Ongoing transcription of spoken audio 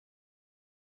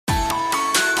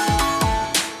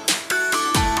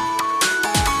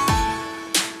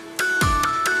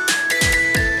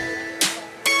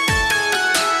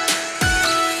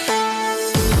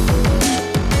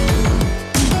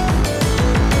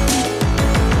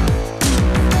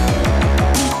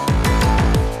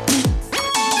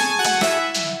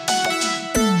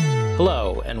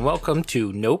Welcome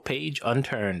to No Page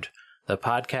Unturned, the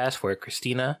podcast where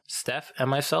Christina, Steph, and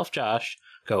myself, Josh,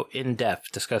 go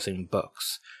in-depth discussing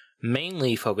books,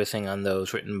 mainly focusing on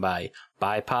those written by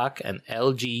BIPOC and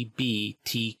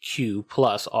LGBTQ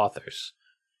plus authors.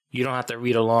 You don't have to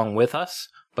read along with us,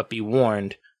 but be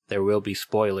warned, there will be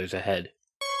spoilers ahead.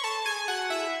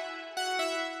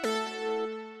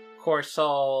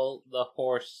 Corsol the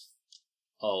horse.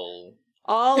 Oh.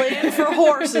 All in for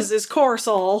horses is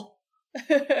Corsol.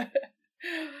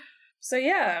 So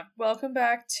yeah, welcome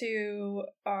back to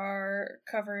our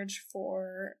coverage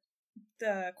for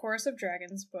the Chorus of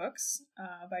Dragons books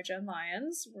by Jen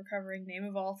Lyons. We're covering Name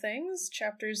of All Things,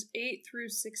 chapters 8 through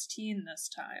 16 this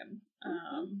time,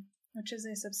 which is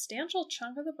a substantial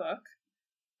chunk of the book,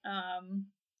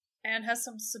 and has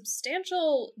some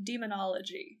substantial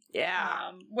demonology.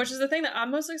 Yeah. Which is the thing that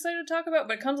I'm most excited to talk about,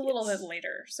 but it comes a little bit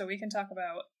later, so we can talk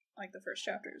about like the first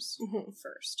chapters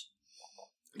first.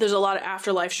 There's a lot of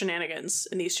afterlife shenanigans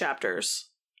in these chapters.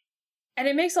 And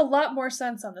it makes a lot more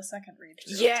sense on the second read.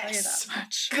 Yes! I'll tell you that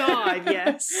much. God,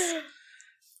 yes.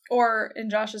 Or, in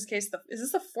Josh's case, is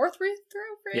this the fourth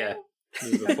read-through for you? Yeah,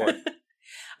 this is the fourth.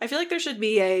 I feel like there should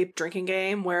be a drinking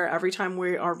game where every time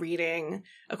we are reading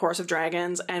A Chorus of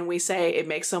Dragons and we say it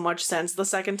makes so much sense the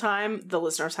second time, the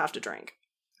listeners have to drink.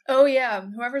 Oh yeah,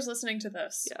 whoever's listening to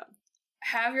this. Yeah.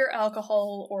 Have your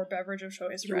alcohol or beverage of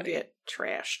choice ready. You get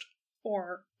trashed.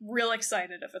 Or real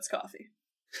excited if it's coffee.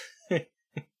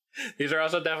 These are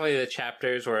also definitely the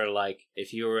chapters where, like,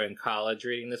 if you were in college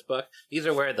reading this book, these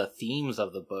are where the themes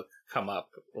of the book come up.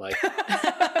 Like,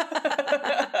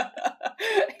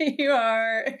 you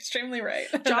are extremely right.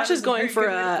 Josh is going for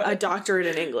a doctorate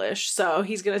in English, so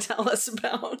he's going to tell us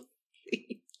about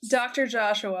these. Dr.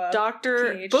 Joshua,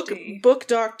 Doctor PhD. book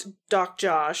Doc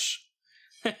Josh.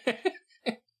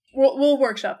 We'll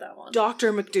workshop that one.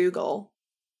 Dr. McDougal.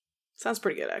 Sounds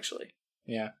pretty good, actually.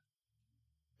 yeah.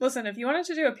 Listen, if you wanted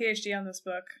to do a PhD on this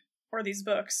book, or these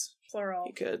books, plural,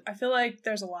 You could. I feel like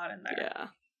there's a lot in there. Yeah.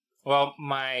 Well,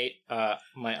 my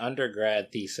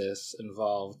undergrad thesis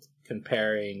involved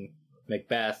comparing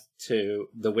Macbeth to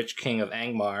the Witch King of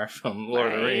Angmar from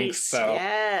Lord of the Rings, so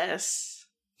yes.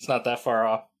 it's not that far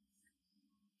off.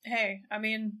 Hey, I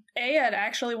mean, I'd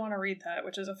actually want to read that,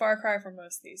 which is a far cry from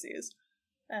most theses.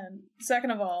 And second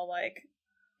of all, like,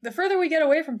 the further we get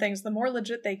away from things, the more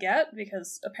legit they get,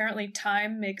 because apparently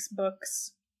time makes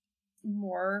books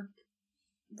more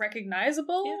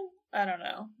recognizable? Yeah. I don't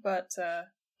know. But,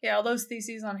 yeah, all those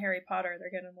theses on Harry Potter, they're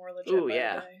getting more legit Ooh, by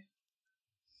yeah. the day.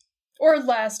 Or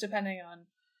less, depending on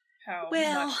how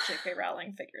Well, much J.K.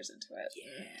 Rowling figures into it.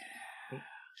 Yeah.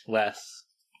 Less.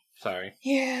 Sorry.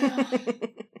 Yeah,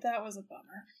 that was a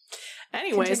bummer.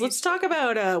 Anyways, Continue. let's talk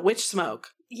about Witch Smoke.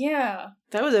 Yeah.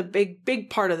 That was a big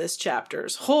part of this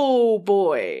chapters. Oh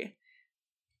boy.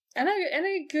 And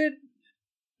a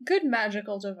good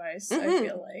magical device, I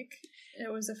feel like.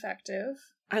 It was effective.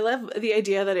 I love the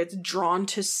idea that it's drawn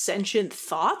to sentient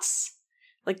thoughts.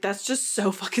 Like, that's just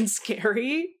so fucking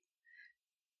scary.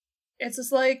 It's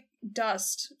just like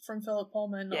dust from Philip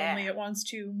Pullman, Yeah. only it wants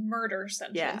to murder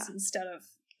sentience instead of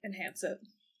enhance it.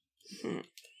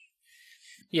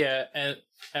 Yeah,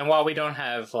 and while we don't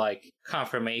have, like,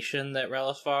 confirmation that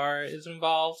Relisvar is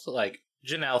involved, like,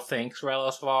 Janelle thinks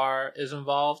Relisvar is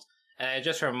involved, and it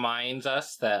just reminds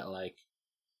us that, like,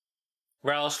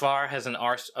 Relisvar has an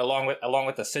along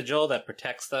with the sigil that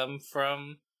protects them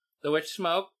from the witch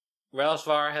smoke.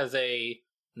 Relisvar has a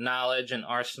knowledge and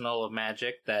arsenal of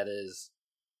magic that is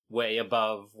way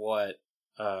above what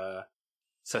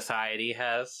society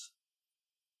has.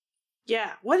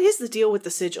 Yeah, what is the deal with the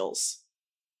sigils?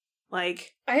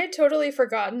 Like, I had totally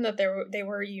forgotten that they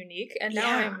were unique, and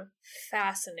now Yeah. I'm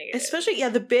fascinated. especially,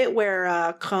 the bit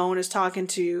where Cone is talking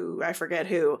to, I forget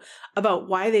who, about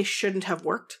why they shouldn't have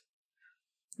worked.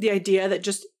 The idea that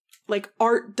just, like,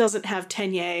 art doesn't have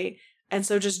tenye, and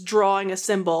so just drawing a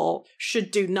symbol should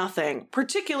do nothing.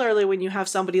 Particularly when you have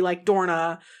somebody like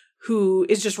Dorna, who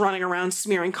is just running around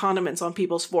smearing condiments on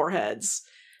people's foreheads.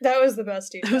 That was the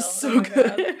best detail. That was so Oh my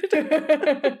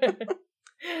good. God.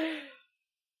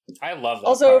 I love that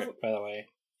Also, part, by the way.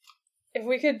 If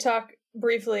we could talk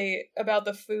briefly about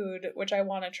the food, which I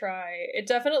want to try, it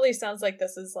definitely sounds like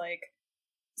this is like...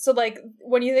 So, like,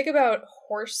 when you think about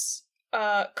horse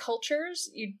cultures,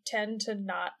 you tend to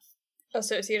not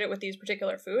associate it with these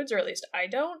particular foods, or at least I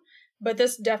don't. But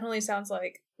this definitely sounds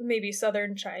like maybe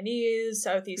Southern Chinese,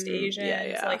 Southeast Asian.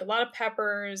 yeah. Like a lot of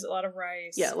peppers, a lot of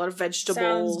rice. Yeah, a lot of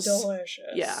vegetables. Sounds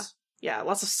delicious. Yeah,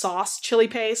 lots of sauce. Chili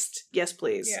paste. Yes,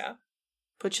 please. Yeah.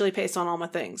 Put chili paste on all my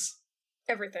things.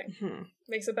 Everything. Mm-hmm.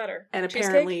 Makes it better. And Cheesecake?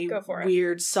 apparently Go for it.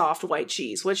 weird soft white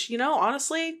cheese, which,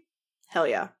 honestly, hell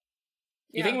yeah.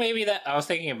 You think maybe that... I was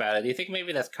thinking about it. Do you think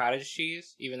maybe that's cottage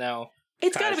cheese? Even though...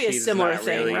 It's got to be a similar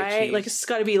thing, really right? Like, it's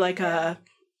got to be like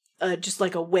just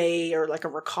like a whey or like a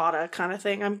ricotta kind of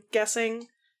thing, I'm guessing.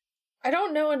 I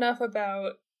don't know enough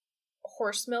about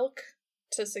horse milk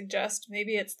to suggest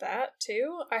maybe it's that,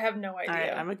 too. I have no idea. All right,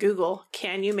 I'm going to Google.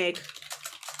 Can you make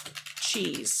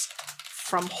cheese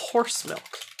from horse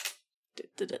milk?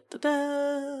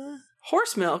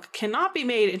 Horse milk cannot be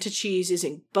made into cheese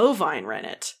using bovine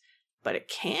rennet, but it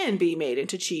can be made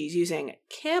into cheese using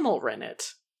camel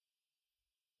rennet.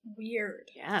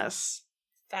 Weird. Yes.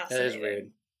 Fascinating. That is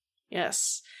weird.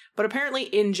 Yes. But apparently,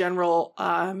 in general,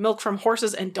 milk from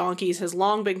horses and donkeys has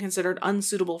long been considered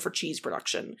unsuitable for cheese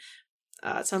production.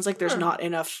 It sounds like there's not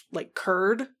enough, like,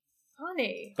 curd.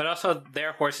 Funny. But also,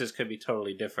 their horses could be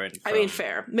totally different. I mean,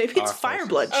 fair. Maybe it's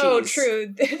Fireblood cheese. Oh,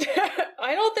 true.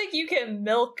 I don't think you can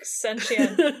milk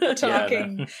sentient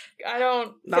talking. Yeah, no. I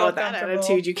don't Not with that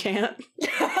attitude, you can't.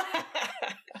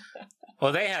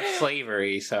 Well, they have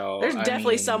slavery, so... There's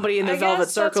definitely somebody in the Velvet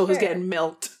Circle who's getting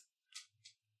milked.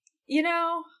 You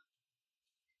know,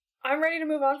 I'm ready to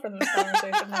move on from this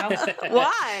conversation now.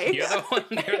 Why? You're the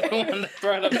one that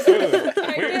brought up food.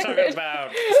 We're talking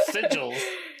about sigils.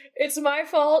 It's my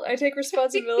fault. I take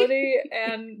responsibility,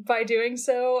 and by doing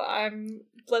so,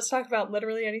 let's talk about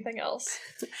literally anything else.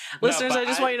 Listeners, I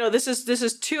just want you to know this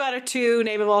is 2 out of 2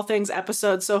 Name of All Things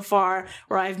episodes so far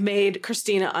where I've made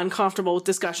Christina uncomfortable with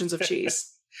discussions of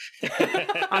cheese.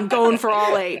 I'm going for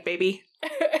all 8, baby.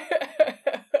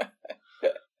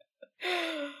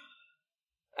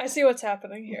 I see what's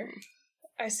happening here.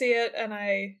 I see it, and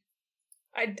I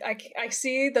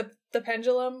see the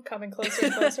pendulum coming closer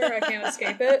and closer. I can't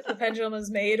escape it. The pendulum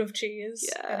is made of cheese,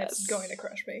 and it's going to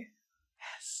crush me.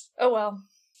 Yes. Oh well.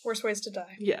 Worst ways to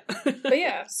die. Yeah. But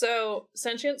yeah, so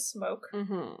sentient smoke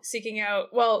seeking out...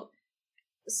 Well,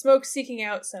 smoke seeking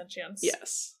out sentience.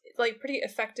 Yes. Like, pretty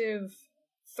effective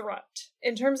threat.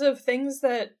 In terms of things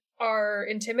that are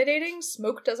intimidating,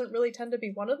 smoke doesn't really tend to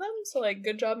be one of them, so, like,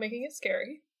 good job making it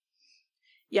scary.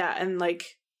 Yeah, and,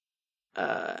 like,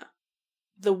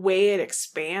 the way it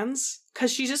expands,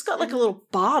 because she's just got, like, a little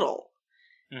bottle,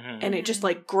 and it just,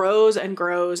 like, grows and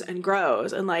grows and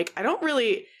grows, and, like, I don't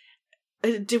really...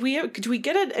 Do we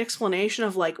get an explanation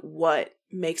of, like, what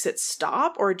makes it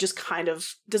stop, or just kind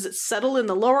of... Does it settle in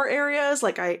the lower areas?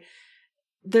 Like,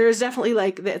 there's definitely,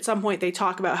 like, at some point they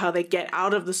talk about how they get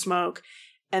out of the smoke,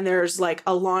 and there's, like,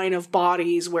 a line of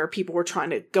bodies where people were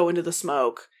trying to go into the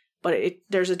smoke, but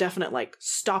there's a definite, like,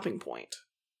 stopping point.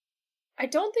 I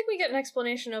don't think we get an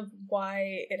explanation of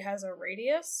why it has a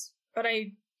radius, but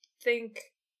I think...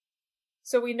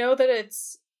 So we know that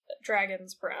it's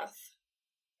dragon's breath,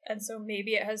 and so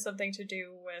maybe it has something to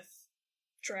do with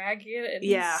dragons.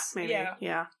 Yeah, maybe.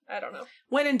 Yeah. I don't know.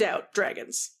 When in doubt,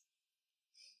 dragons.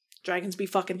 Dragons be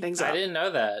fucking things up. I didn't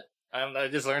know that. I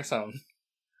just learned something.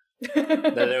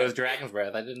 That it was dragon's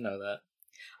breath. I didn't know that.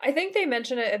 I think they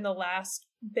mention it in the last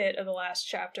bit of the last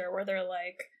chapter where they're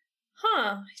like,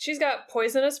 she's got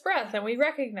poisonous breath and we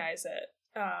recognize it.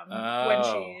 When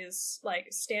she's, like,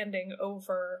 standing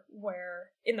over where,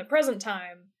 in the present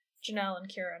time, Janelle and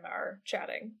Kieran are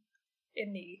chatting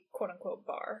in the quote-unquote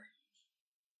bar.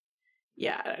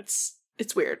 Yeah,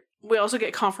 it's weird. We also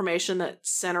get confirmation that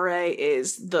Senere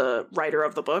is the writer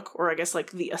of the book, or I guess,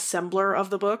 like, the assembler of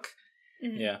the book.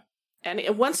 Yeah. And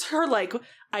once her, like,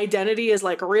 identity is,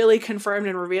 like, really confirmed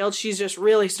and revealed, she just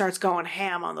really starts going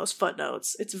ham on those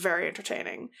footnotes. It's very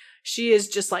entertaining. She is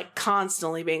just, like,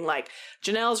 constantly being like,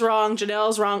 Janelle's wrong.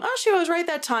 Oh, she was right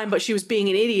that time, but she was being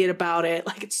an idiot about it.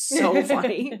 Like, it's so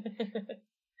funny.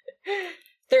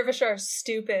 Thurvishar's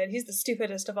stupid. He's the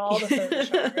stupidest of all the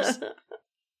Thurvishars.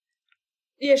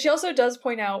 Yeah, she also does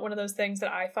point out one of those things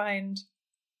that I find,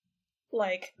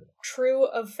 like, true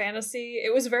of fantasy.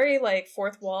 It was very, like,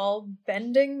 fourth wall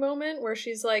bending moment where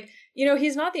she's like, you know,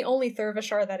 he's not the only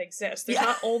Thurvishar that exists. There's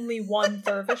not only one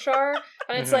Thurvishar.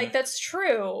 And it's like, that's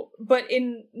true. But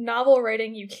in novel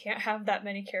writing, you can't have that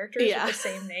many characters with the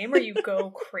same name or you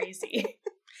go crazy.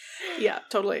 Yeah,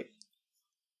 totally.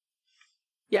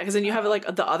 Yeah, because then you have,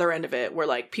 like, the other end of it where,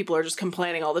 like, people are just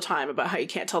complaining all the time about how you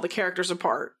can't tell the characters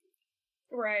apart.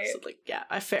 Right. So, like, yeah,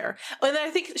 fair. And then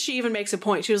I think she even makes a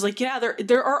point. She was like, yeah,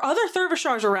 there are other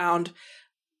Thurvishars around,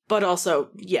 but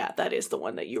also, yeah, that is the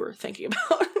one that you were thinking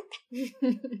about.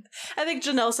 I think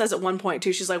Janelle says at one point,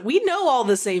 too, she's like, we know all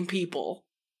the same people.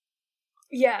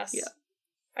 Yes. Yeah.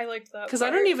 I liked that. Because I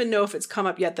don't even know if it's come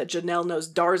up yet that Janelle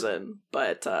knows Darzan,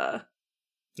 but,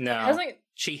 no.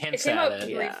 She hints at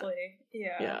it. Briefly.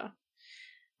 Yeah.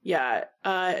 Yeah.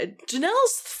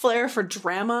 Janelle's flair for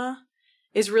drama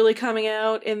is really coming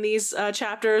out in these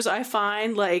chapters, I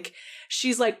find. Like,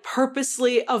 she's like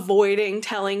purposely avoiding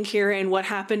telling Kieran what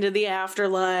happened in the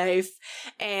afterlife.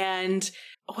 And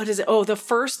what is it? Oh, the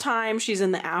first time she's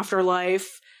in the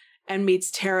afterlife and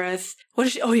meets Tereth. What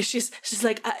is she? Oh, she's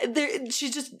like,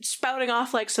 she's just spouting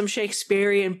off like some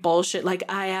Shakespearean bullshit. Like,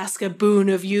 I ask a boon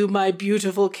of you, my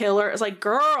beautiful killer. It's like,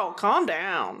 girl, calm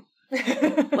down.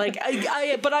 Like,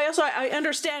 but I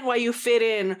understand why you fit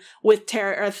in with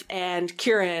Tereth and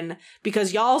Kieran,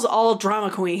 because y'all's all drama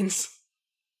queens.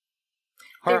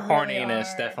 Her They really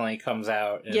horniness are. definitely comes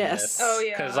out in Yes. this. Oh,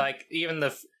 yeah. Because, like, even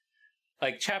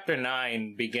like, chapter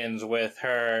 9 begins with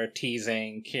her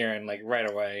teasing Kieran, like, right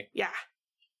away. Yeah.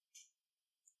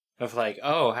 Of, like,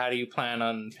 oh, how do you plan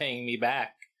on paying me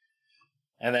back?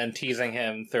 And then teasing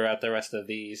him throughout the rest of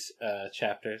these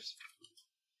chapters.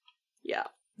 Yeah.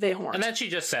 They horn. And then she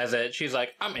just says it. She's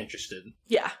like, I'm interested.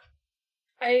 Yeah.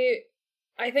 I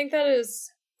think that is,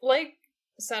 like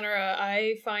Senra,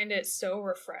 I find it so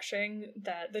refreshing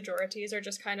that the Jorates are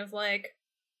just kind of like,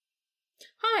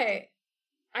 hi,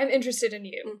 I'm interested in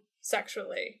you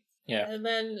sexually. Yeah. And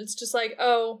then it's just like,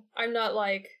 oh, I'm not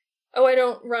like, oh, I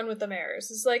don't run with the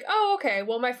mares. It's like, oh, okay,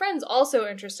 well, my friend's also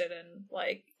interested in,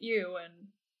 like, you, and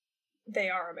they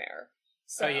are a mare.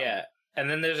 So. Oh, yeah. And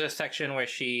then there's a section where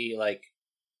she, like,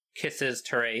 kisses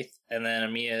Tereth, and then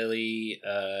immediately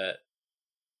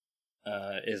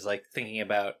is, like, thinking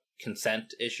about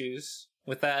consent issues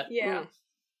with that. Yeah.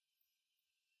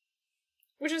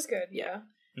 Which is good, yeah.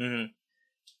 Mm-hmm.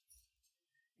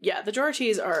 Yeah, the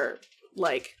Jorates are,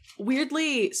 like,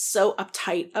 weirdly so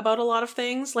uptight about a lot of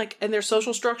things, like, in their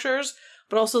social structures,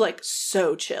 but also, like,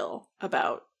 so chill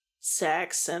about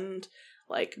sex and,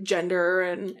 like, gender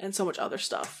and so much other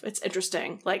stuff. It's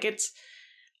interesting. Like, it's,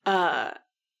 I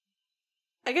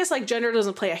guess, like, gender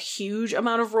doesn't play a huge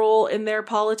amount of role in their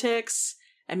politics,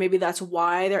 and maybe that's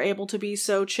why they're able to be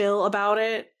so chill about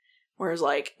it. Whereas,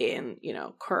 like, in, you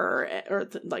know, Kerr, or,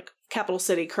 like, capital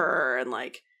city Kerr, and,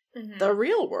 like, the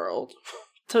real world,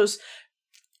 those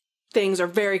things are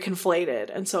very conflated,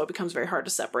 and so it becomes very hard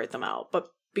to separate them out. But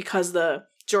because the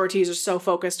Jorates are so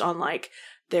focused on, like,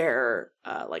 their,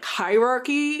 like,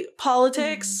 hierarchy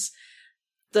politics,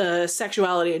 the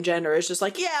sexuality and gender is just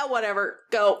like, yeah, whatever,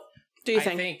 go, do you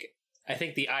think? I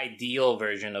think the ideal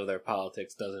version of their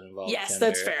politics doesn't involve Yes, gender.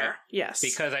 that's fair. Yes.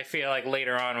 Because I feel like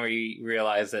later on we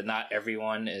realize that not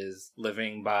everyone is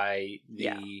living by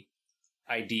the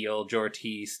ideal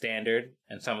Jorti standard,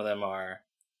 and some of them are,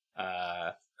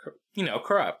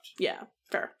 corrupt. Yeah,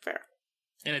 fair.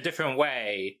 In a different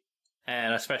way,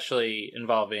 and especially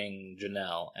involving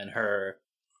Janelle and her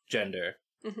gender.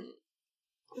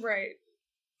 Mm-hmm. Right.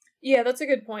 Yeah, that's a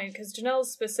good point, because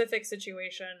Janelle's specific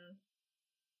situation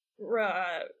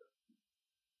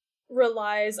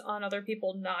relies on other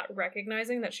people not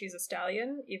recognizing that she's a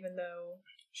stallion, even though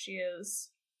she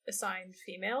is assigned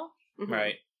female. Mm-hmm.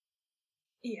 Right.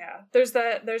 Yeah, there's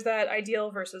that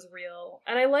ideal versus real.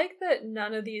 And I like that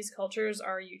none of these cultures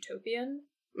are utopian.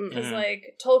 Because, Mm-hmm.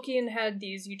 like, Tolkien had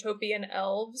these utopian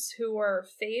elves who were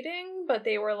fading, but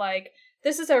they were like,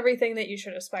 this is everything that you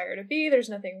should aspire to be. There's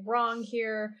nothing wrong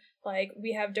here. Like,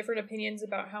 we have different opinions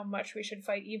about how much we should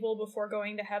fight evil before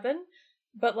going to heaven.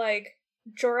 But, like,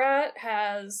 Jorat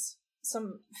has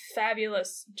some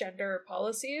fabulous gender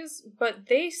policies, but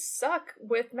they suck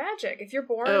with magic. If you're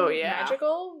born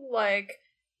magical, like,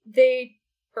 they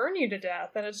burn you to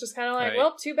death. And it's just kind of like,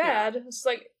 well, too bad. Yeah. It's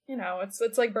like, you know,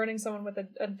 it's like burning someone with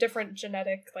a different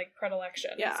genetic, like,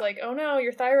 predilection. Yeah. It's like, oh no,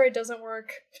 your thyroid doesn't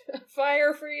work.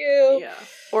 Fire for you. Yeah.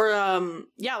 Or,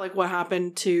 like what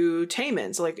happened to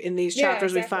Taemin. So, like, in these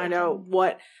chapters, we find out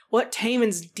what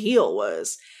Taemin's deal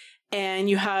was. And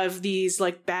you have these,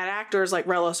 like, bad actors like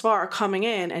Relosvar coming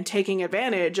in and taking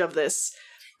advantage of this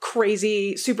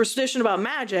crazy superstition about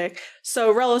magic.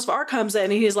 So Relosvar comes in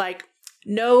and he's like,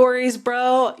 no worries,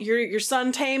 bro. Your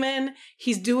son Taemin,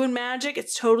 he's doing magic.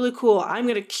 It's totally cool. I'm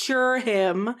going to cure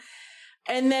him.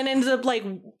 And then ends up, like,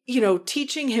 you know,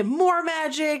 teaching him more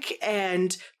magic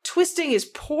and twisting his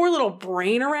poor little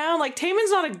brain around. Like, Taemin's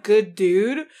not a good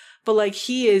dude, but, like,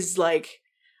 he is, like,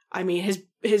 I mean,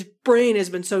 his brain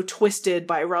has been so twisted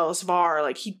by Relosvar.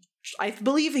 Like, I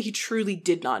believe that he truly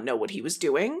did not know what he was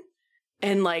doing.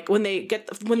 And, like, when they get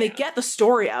the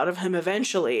story out of him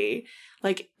eventually,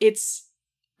 like, it's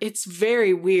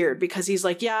very weird because he's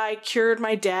like, yeah, I cured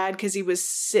my dad because he was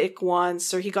sick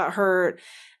once or he got hurt.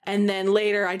 And then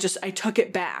later I took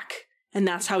it back and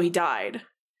that's how he died.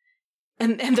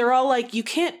 And they're all like, you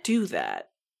can't do that.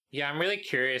 Yeah, I'm really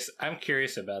curious. I'm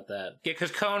curious about that. Yeah, because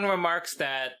Cohn remarks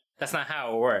that that's not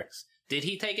how it works. Did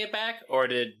he take it back or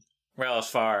did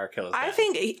Relisfar kill his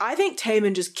dad. I think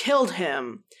Taemin just killed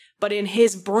him, but in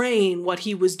his brain, what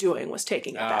he was doing was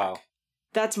taking it back.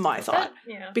 That's my thought.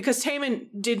 Because Taemin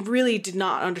did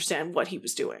not understand what he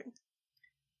was doing.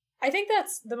 I think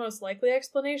that's the most likely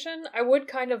explanation. I would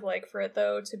kind of like for it,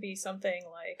 though, to be something,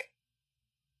 like,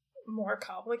 more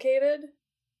complicated.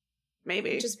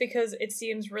 Maybe. Just because it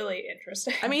seems really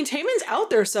interesting. I mean, Taemin's out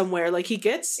there somewhere. Like, he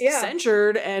gets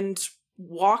censured and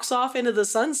walks off into the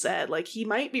sunset. Like, he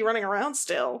might be running around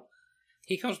still.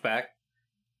 He comes back.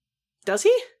 Does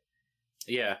he?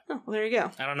 Yeah. Oh, well, there you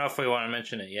go. I don't know if we want to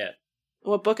mention it yet.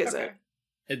 What book is it?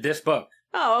 This book.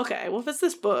 Oh, okay. Well, if it's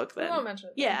this book, then... We won't mention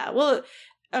it. Yeah, well,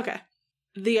 okay.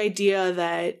 The idea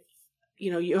that,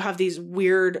 you know, you have these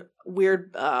weird,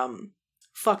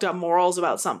 fucked up morals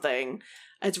about something,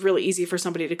 it's really easy for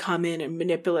somebody to come in and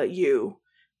manipulate you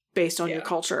based on your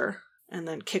culture and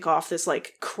then kick off this,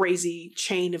 like, crazy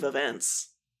chain of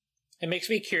events. It makes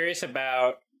me curious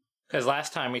about... Because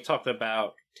last time we talked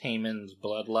about Taemin's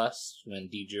bloodlust when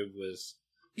Dijub was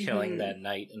killing that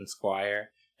knight and squire.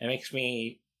 It makes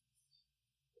me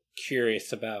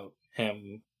curious about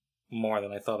him more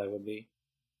than I thought I would be.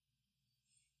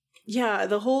 Yeah,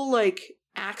 the whole, like,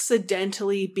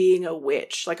 accidentally being a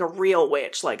witch, like a real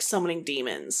witch, like summoning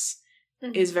demons,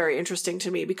 is very interesting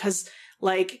to me because,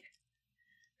 like,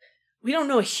 we don't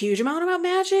know a huge amount about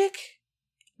magic,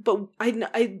 but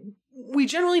we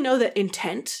generally know that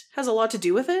intent has a lot to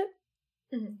do with it.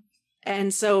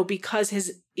 And so because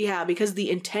the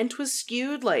intent was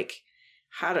skewed, like,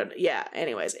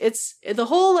 anyways, it's the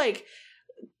whole, like,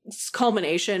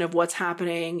 culmination of what's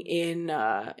happening in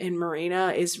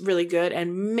Marina is really good.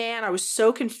 And man, I was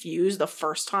so confused the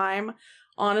first time,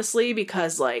 honestly,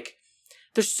 because, like,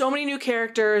 there's so many new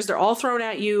characters, they're all thrown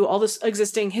at you, all this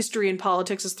existing history and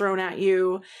politics is thrown at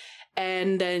you.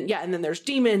 And then there's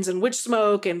demons and witch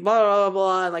smoke and blah, blah, blah,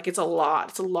 blah. Like, it's a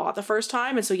lot the first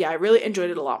time. And so, I really enjoyed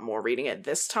it a lot more reading it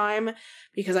this time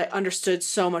because I understood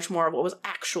so much more of what was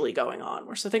actually going on.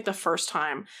 Whereas I think the first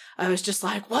time I was just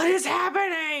like, what is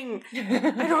happening?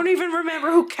 I don't even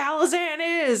remember who Kalazan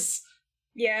is.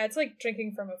 Yeah, it's like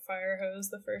drinking from a fire hose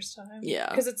the first time. Yeah.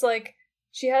 Because it's like,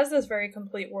 she has this very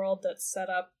complete world that's set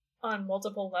up on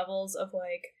multiple levels of,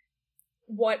 like,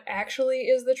 what actually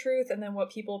is the truth, and then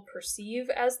what people perceive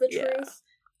as the truth,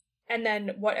 and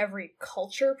then what every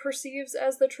culture perceives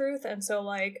as the truth. And so,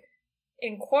 like,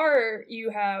 in Quar, you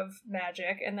have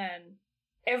magic, and then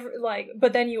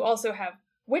but then you also have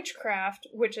witchcraft,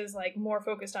 which is, like, more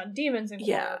focused on demons in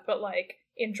Quar, but, like,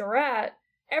 in Jorat,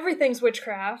 everything's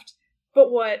witchcraft, but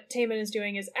what Taemin is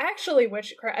doing is actually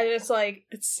witchcraft, and it's like,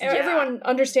 everyone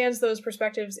understands those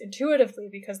perspectives intuitively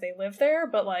because they live there,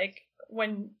 but, like,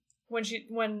 when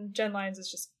Jen Lyons is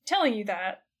just telling you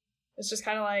that, it's just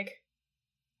kind of like,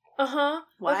 okay,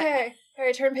 all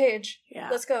right, turn page,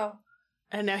 let's go.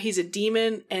 And now he's a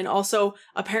demon, and also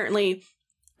apparently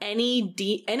any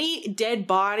dead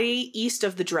body east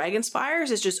of the Dragon Spires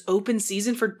is just open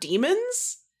season for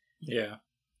demons. Yeah,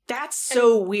 that's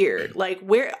so weird. Like,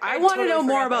 where I want to know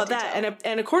more about that.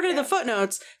 And according to the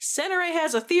footnotes, Senrai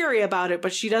has a theory about it,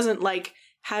 but she doesn't, like,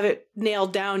 have it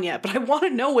nailed down yet. But I want to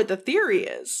know what the theory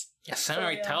is. Yeah,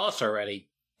 Senrai, tell us already,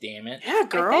 damn it. Yeah,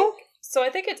 girl. I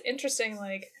think it's interesting,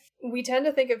 like, we tend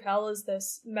to think of hell as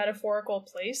this metaphorical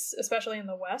place, especially in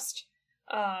the West.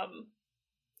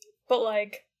 But,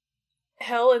 like,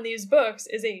 hell in these books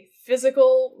is a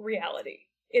physical reality.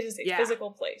 It is a physical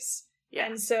place. Yeah.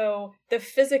 And so the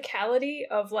physicality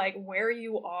of, like, where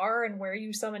you are and where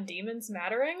you summon demons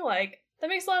mattering, like, that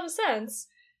makes a lot of sense.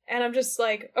 And I'm just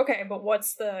like, okay, but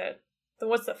what's the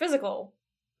physical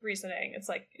reasoning? It's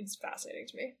like, it's fascinating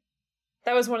to me.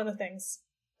 That was one of the things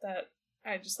that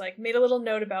I just, like, made a little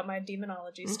note about my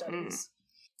demonology studies.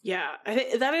 Yeah, I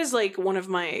think that is, like, one of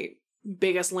my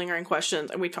biggest lingering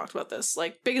questions, and we talked about this,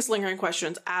 like, biggest lingering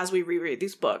questions as we reread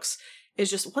these books is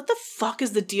just, what the fuck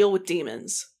is the deal with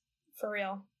demons? For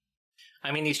real.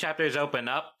 I mean, these chapters open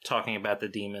up talking about the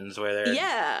demons where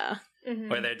they're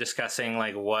where they're discussing,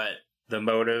 like, what the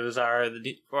motives are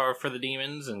for the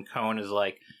demons, and Cone is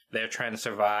like, they're trying to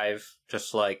survive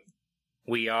just like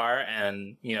we are,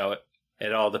 and, you know,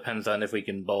 it all depends on if we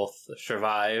can both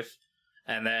survive.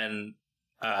 And then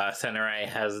Senrai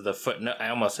has the footnote. I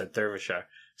almost said Dervishar.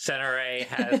 Senrai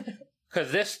has,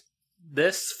 because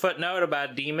this footnote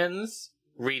about demons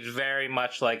reads very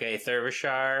much like a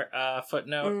Dervishar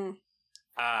footnote.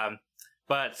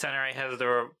 But Senrai has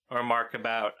the remark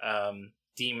about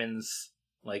demons,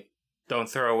 like, don't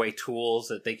throw away tools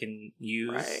that they can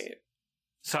use. Right.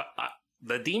 So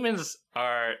the demons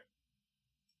are,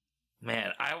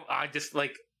 man, I just,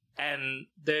 like, and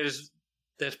there's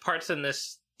parts in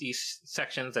this these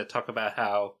sections that talk about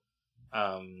how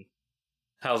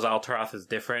Zaltaroth is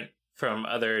different from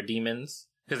other demons,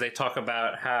 because they talk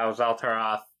about how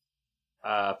Zaltaroth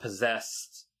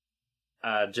possessed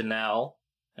Janelle,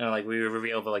 and like we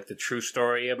reveal the true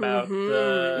story about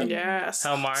the yes,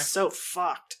 Helmar. So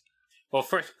fucked. Well,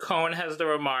 first Cohen has the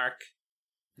remark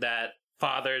that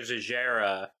Father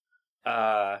Zajera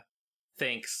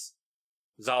thinks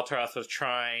Zaltaroth was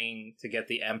trying to get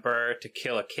the Emperor to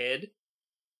kill a kid,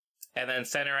 and then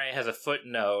Senere has a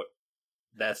footnote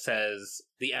that says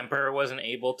the Emperor wasn't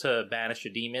able to banish a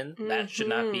demon. That should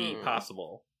not be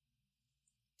possible.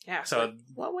 Yeah, so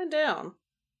what went down?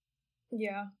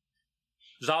 Yeah.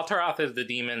 Zaltaroth is the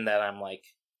demon that I'm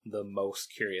the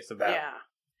most curious about.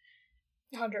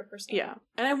 Yeah. 100%. Yeah.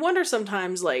 And I wonder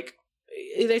sometimes,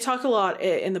 they talk a lot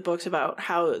in the books about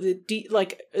how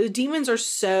the demons are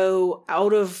so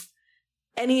out of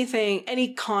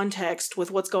any context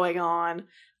with what's going on,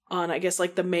 I guess,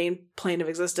 the main plane of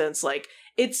existence.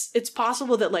 It's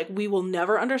possible that, we will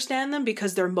never understand them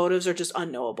because their motives are just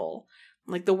unknowable.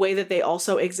 The way that they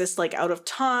also exist, out of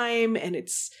time, and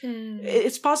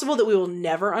it's possible that we will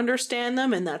never understand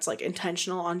them, and that's,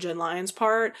 intentional on Jen Lyon's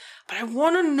part. But I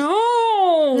want to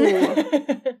know!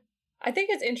 I think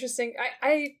it's interesting.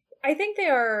 I think they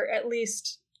are at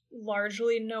least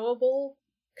largely knowable,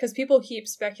 because people keep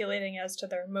speculating as to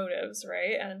their motives,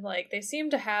 right? And, they seem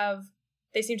to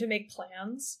make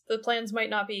plans. The plans might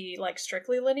not be,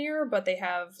 strictly linear, but they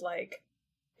have,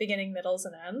 beginning, middles,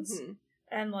 and ends. Mm-hmm.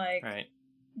 And, right.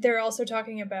 They're also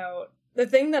talking about... The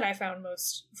thing that I found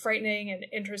most frightening and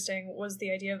interesting was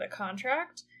the idea of the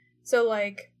contract. So,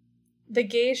 the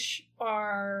Geisha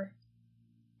are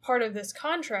part of this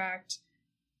contract,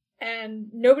 and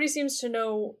nobody seems to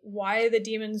know why the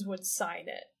demons would sign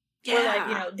it.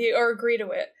 Yeah. Or agree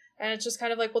to it. And it's just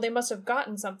kind of well, they must have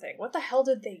gotten something. What the hell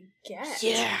did they get?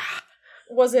 Yeah.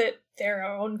 Was it their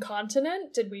own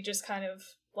continent? Did we just kind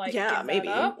of, give maybe.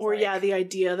 that up? Or, the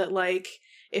idea that,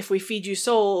 if we feed you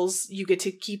souls, you get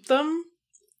to keep them.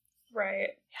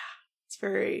 Right. Yeah. It's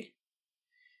very...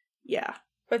 Yeah.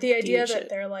 But the idea that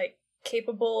they're,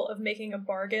 capable of making a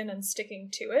bargain and sticking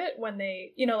to it when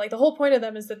they... the whole point of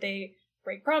them is that they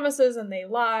break promises and they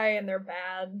lie and they're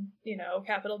bad,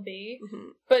 capital B.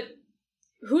 Mm-hmm. But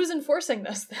who's enforcing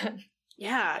this then?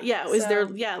 Yeah. Is there...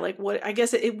 Yeah, what... I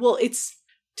guess it's...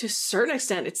 To a certain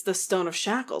extent, it's the Stone of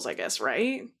Shackles, I guess,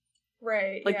 right?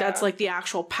 Right. That's the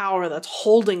actual power that's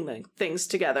holding the things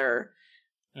together.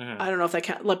 Mm-hmm. I don't know if that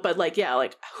can, but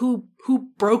who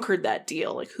brokered that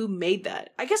deal? Who made that?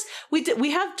 I guess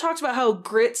we have talked about how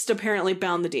Grist apparently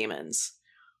bound the demons.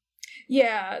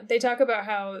 Yeah, they talk about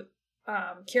how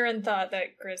Kieran thought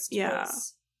that Grist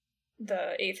was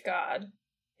the eighth god.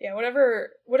 Yeah,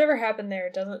 whatever happened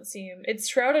there doesn't seem... It's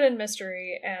shrouded in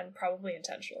mystery and probably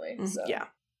intentionally. So. Yeah.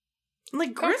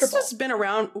 Grist has been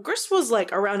around... Grist was,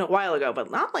 around a while ago,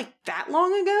 but not, that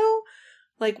long ago.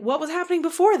 What was happening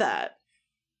before that?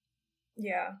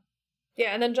 Yeah. Yeah,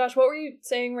 and then, Josh, what were you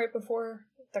saying right before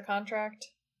the contract?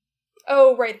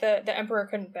 Oh, right, the Emperor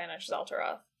couldn't banish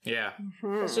Zaltaroth. Yeah.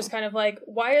 Mm-hmm. It's just kind of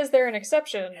why is there an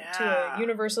exception to a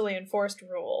universally enforced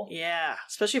rule? Yeah,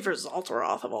 especially for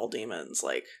Zaltaroth of all demons.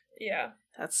 Yeah.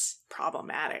 That's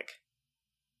problematic.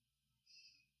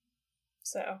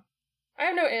 So... I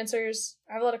have no answers.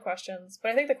 I have a lot of questions,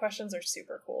 but I think the questions are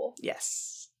super cool.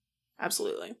 Yes.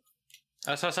 Absolutely.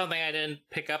 So something I didn't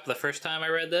pick up the first time I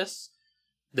read this,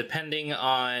 depending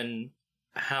on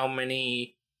how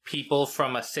many people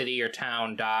from a city or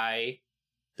town die,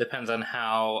 depends on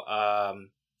how,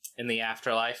 in the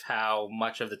afterlife, how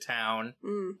much of the town,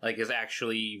 is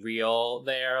actually real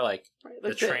there.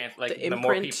 The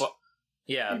more people...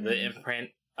 Yeah, mm-hmm. The imprint...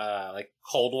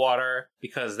 Coldwater,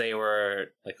 because they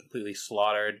were completely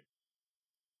slaughtered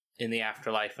in the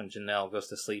afterlife when Janelle goes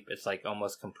to sleep. It's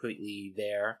almost completely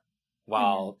there,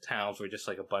 while towns were just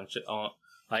a bunch of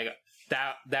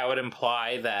that would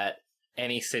imply that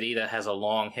any city that has a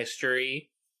long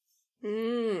history,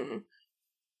 when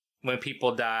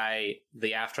people die,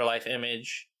 the afterlife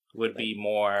image would be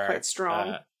more quite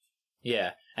strong.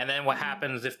 Yeah, and then what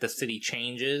happens if the city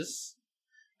changes?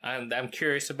 I'm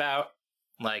curious about.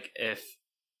 If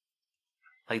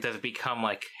does it become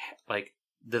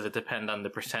does it depend on the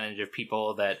percentage of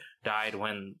people that died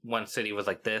when one city was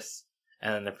like this,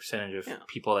 and then the percentage of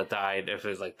people that died if it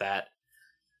was like that?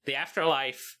 The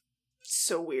afterlife,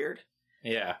 so weird.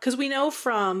 Yeah, because we know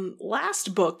from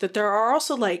last book that there are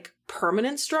also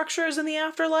permanent structures in the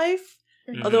afterlife,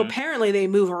 although apparently they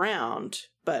move around,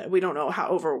 but we don't know how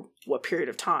over what period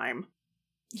of time.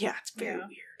 Yeah, it's very weird.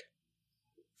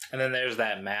 And then there's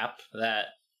that map that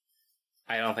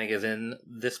I don't think is in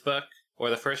this book, or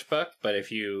the first book, but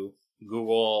if you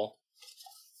Google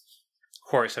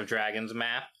Chorus of Dragons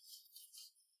map,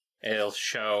 it'll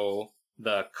show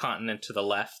the continent to the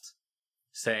left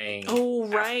saying Oh,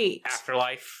 right.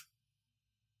 afterlife.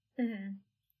 Mm-hmm.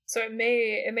 So it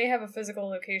may have a physical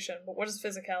location, but what does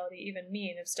physicality even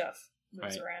mean if stuff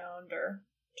moves around or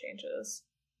changes?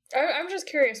 I'm just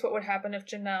curious what would happen if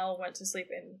Janelle went to sleep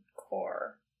in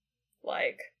Kor.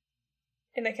 Like,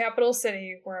 in the capital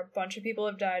city where a bunch of people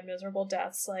have died miserable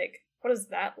deaths, like, what does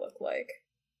that look like?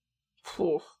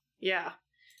 Ooh, yeah.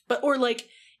 But, or like,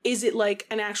 is it like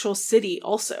an actual city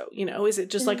also? You know, is it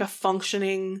just like a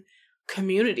functioning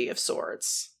community of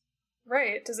sorts?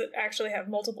 Right. Does it actually have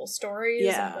multiple stories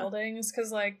and buildings?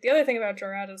 Because, like, the other thing about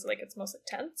Jorat is, like, it's mostly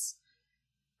tents.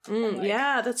 And, like,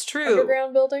 yeah, that's true.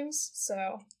 Underground buildings, so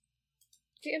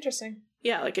it'd be interesting.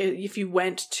 Yeah, like, if you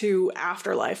went to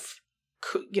Afterlife,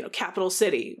 you know, capital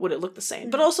city, would it look the same?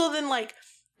 But also then, like,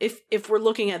 if we're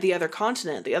looking at the other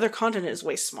continent is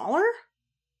way smaller?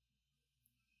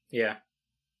 Yeah.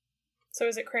 So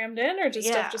is it crammed in, or does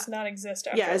stuff just not exist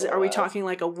after are we talking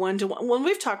like a 1-to-1? Well,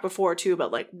 we've talked before, too,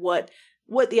 about, like, what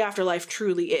the afterlife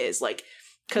truly is. Like,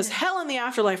 because hell and the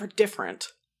afterlife are different.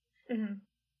 Mm-hmm.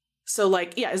 So,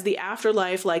 like, is the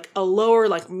afterlife, like, a lower,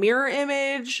 like, mirror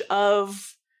image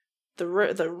of the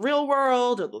real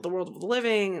world, or the world of the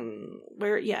living, and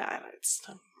where, it's...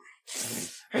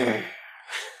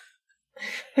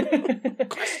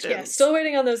 Questions. Yeah, still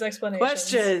waiting on those explanations.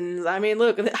 Questions. I mean,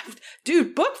 look,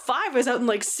 dude, book 5 is out in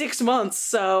like 6 months,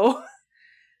 so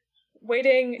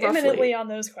waiting imminently on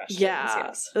those questions. Yeah,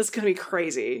 yes, that's gonna be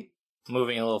crazy.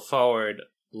 Moving a little forward,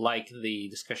 like the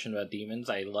discussion about demons,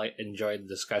 I enjoyed the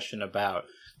discussion about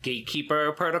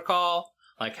gatekeeper protocol,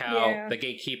 like how the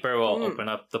gatekeeper will open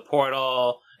up the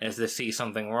portal as they see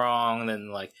something wrong,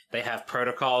 then like they have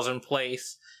protocols in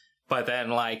place, but then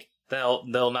like they'll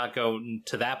not go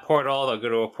to that portal, they'll go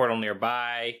to a portal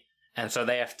nearby, and so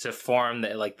they have to form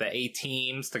the A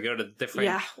teams to go to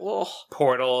different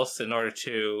portals in order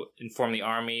to inform the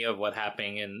army of what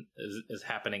is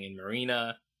happening in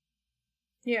Marina.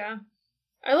 Yeah,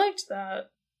 I liked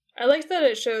that. I liked that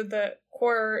it showed that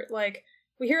Kor, like,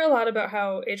 we hear a lot about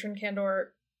how Atron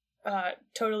Kandor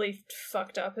totally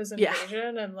fucked up his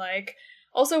invasion, and like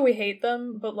also we hate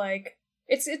them, but like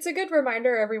it's a good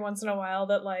reminder every once in a while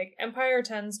that like Empire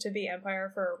tends to be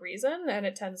Empire for a reason, and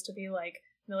it tends to be like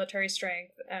military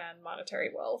strength and monetary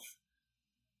wealth,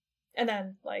 and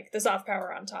then like the soft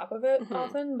power on top of it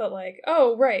often. But like,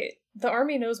 oh right, the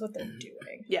army knows what they're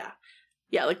doing.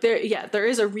 Like there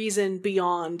is a reason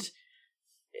beyond,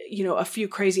 you know, a few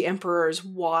crazy emperors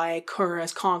why Kor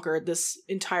has conquered this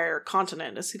entire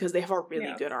continent. Is because they have a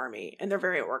really good army and they're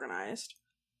very organized.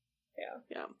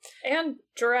 Yeah. And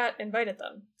Jorat invited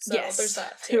them. So there's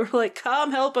that too. They were like,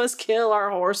 come help us kill our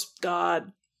horse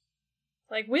god.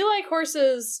 Like, we like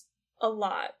horses a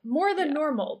lot. More than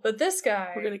normal. But this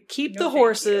guy... We're going to keep the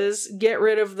horses, get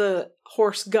rid of the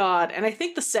horse god. And I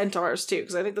think the centaurs too,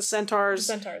 because I think the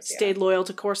centaurs stayed loyal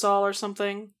to Korsal or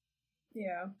something.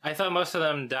 Yeah. I thought most of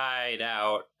them died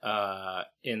out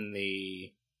in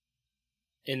the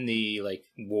like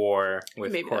war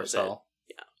with Korsal.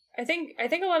 I think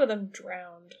a lot of them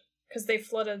drowned because they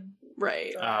flooded.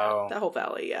 Right. That whole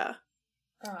valley.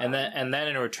 And then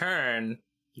in return,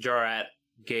 Jorat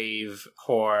gave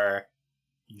Kor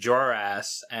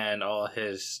Joras and all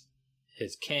his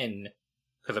kin,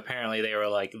 because apparently they were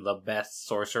like the best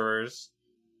sorcerers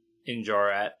in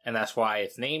Jorat, and that's why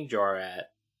it's named Jorat.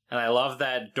 And I love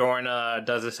that Dorna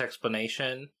does this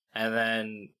explanation, and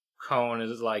then Cone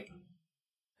is like,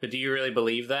 but do you really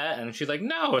believe that? And she's like,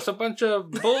 no, it's a bunch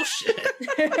of bullshit.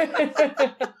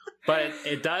 But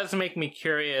it does make me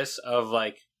curious of,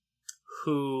 like,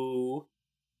 who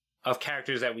of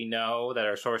characters that we know that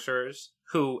are sorcerers,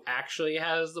 who actually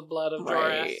has the blood of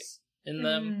Joras in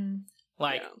them.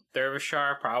 Like,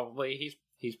 Dervishar, probably.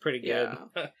 He's pretty good.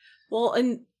 Yeah. Well,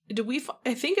 and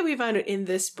I think we found it in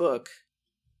this book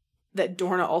that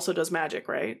Dorna also does magic,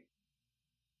 right?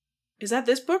 Is that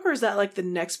this book, or is that, like, the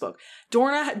next book?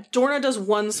 Dorna does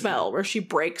one spell where she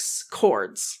breaks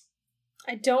cords.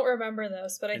 I don't remember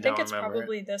this, but I think it's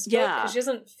probably this book, because she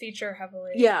doesn't feature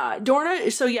heavily. Yeah,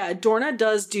 Dorna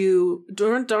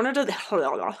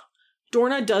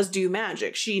does do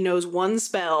magic. She knows one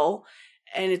spell,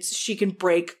 and she can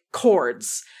break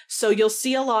cords. So you'll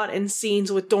see a lot in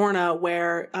scenes with Dorna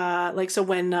where,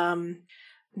 when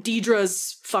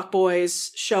Deidre's fuckboys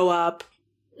show up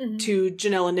to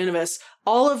Janelle and Nineveh,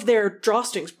 all of their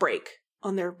drawstrings break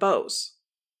on their bows.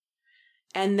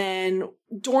 And then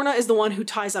Dorna is the one who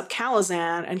ties up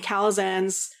Kalazan, and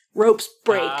Kalazan's ropes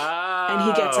break, and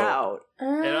he gets out.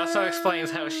 It also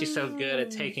explains how she's so good at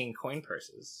taking coin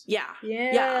purses. Yeah.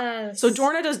 Yes. Yeah. So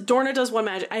Dorna does one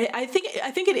magic. I think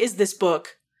it is this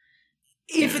book.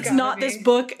 If it's not this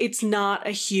book, it's not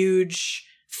a huge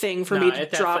thing for me to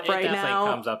drop right now. It definitely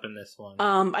comes up in this one.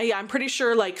 I'm pretty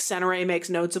sure like Senare makes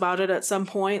notes about it at some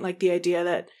point, like the idea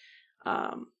that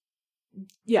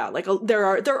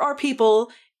there are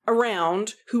people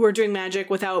around who are doing magic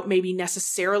without maybe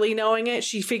necessarily knowing it.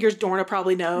 She figures Dorna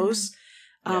probably knows.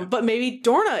 But maybe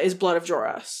Dorna is blood of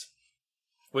Joras.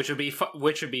 Which would be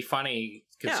funny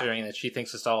considering that she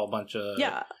thinks it's all a bunch of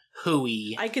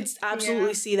hooey. I could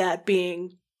absolutely see that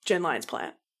being Jen Lyon's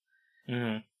plan.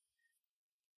 Mm-hmm.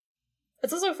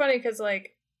 It's also funny because,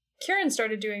 like, Kieran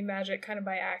started doing magic kind of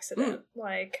by accident.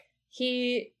 Like,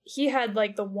 he had,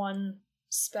 like, the one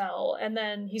spell, and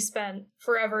then he spent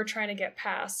forever trying to get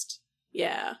past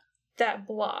that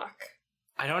block.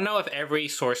 I don't know if every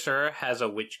sorcerer has a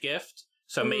witch gift,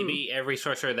 so maybe every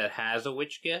sorcerer that has a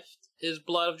witch gift is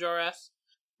Blood of Joras?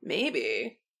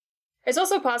 Maybe. It's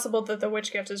also possible that the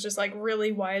witch gift is just, like,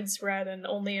 really widespread and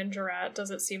only in Jorat does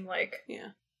it seem, like,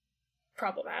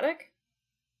 problematic.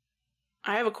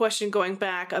 I have a question going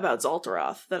back about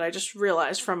Zaltaroth that I just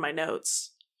realized from my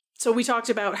notes. So we talked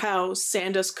about how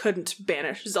Sandus couldn't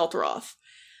banish Zaltaroth.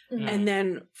 Mm-hmm. And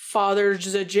then Father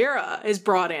Zajira is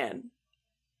brought in.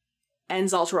 And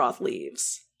Zaltaroth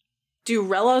leaves. Do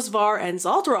Relosvar and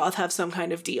Zaltaroth have some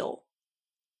kind of deal?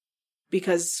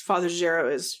 Because Father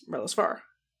Zajira is Relosvar.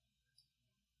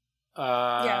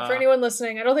 For anyone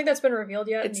listening, I don't think that's been revealed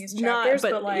yet in these chapters,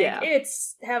 but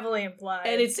it's heavily implied.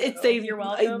 And you're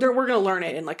welcome. We're gonna learn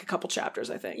it in like a couple chapters,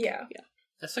 I think. Yeah.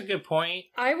 That's a good point.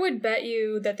 I would bet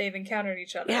you that they've encountered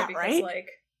each other because, right? like,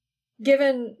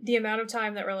 given the amount of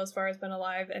time that Relosvar has been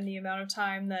alive and the amount of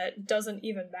time that doesn't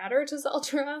even matter to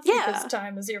Zaltaroth because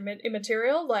time is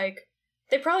immaterial, like,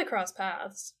 they probably cross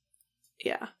paths.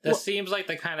 Yeah. This seems like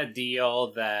the kind of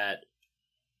deal that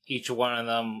each one of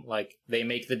them, like, they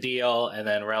make the deal, and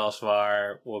then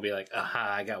Relosvar will be like,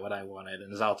 aha, I got what I wanted.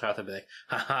 And Zaltaroth will be like,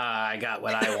 haha, I got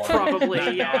what I wanted. Probably,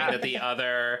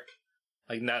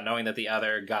 not knowing that the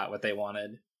other got what they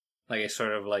wanted. Like, it's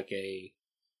sort of like a,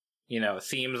 it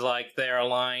seems like they're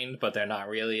aligned, but they're not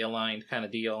really aligned kind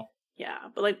of deal. Yeah,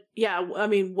 but I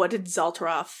mean, what did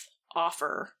Zaltaroth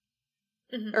offer?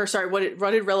 Mm-hmm. Or, sorry, what did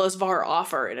Relosvar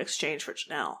offer in exchange for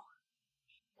Janelle?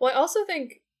 Well, I also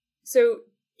think, so,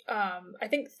 I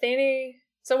think Thane,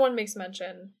 someone makes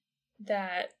mention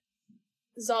that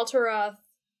Zaltaroth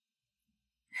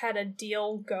had a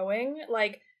deal going.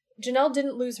 Like, Janelle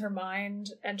didn't lose her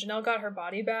mind, and Janelle got her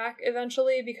body back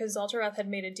eventually because Zaltaroth had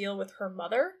made a deal with her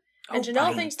mother. And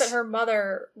Janelle thinks that her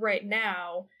mother right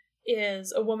now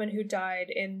is a woman who died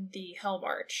in the Hell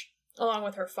March, along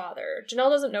with her father.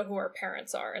 Janelle doesn't know who her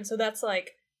parents are, and so that's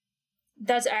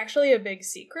actually a big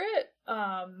secret,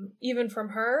 even from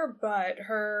her, but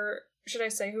should I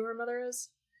say who her mother is?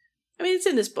 I mean, it's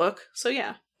in this book, so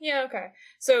yeah. Yeah, okay.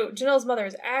 So Janelle's mother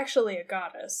is actually a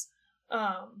goddess.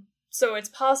 So it's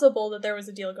possible that there was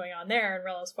a deal going on there, and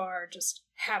Relosvar just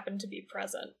happened to be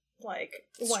present, like,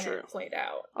 when it played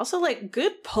out. Also, like,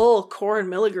 good pull, Corin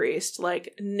Milligreast,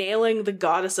 like, nailing the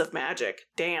goddess of magic.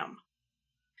 Damn.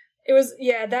 It was,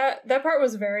 that part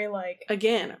was very, like...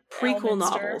 Again, prequel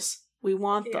novels. We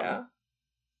want them. Yeah.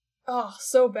 Oh,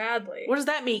 so badly. What does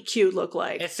that meet cute look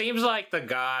like? It seems like the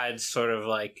gods sort of,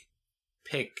 like,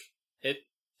 pick... It,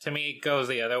 to me, it goes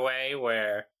the other way,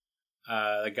 where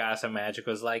the goddess of magic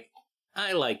was like,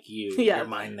 I like you. Yeah, you're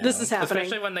mine now. This is happening.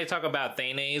 Especially when they talk about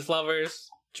Thane's lovers.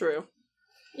 True.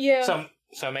 Yeah.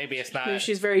 So maybe it's not. Maybe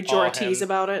she's very Joratees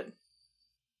about it.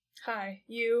 Hi,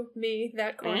 you, me,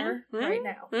 that corner, right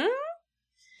now.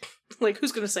 Like,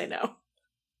 who's gonna say no?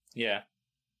 Yeah.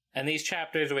 And these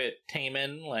chapters with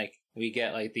Taemin, like, we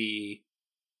get, like, the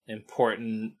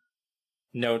important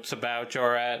notes about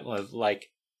Jorat.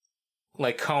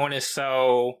 Like Cohen is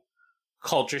so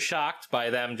culture shocked by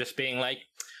them just being like,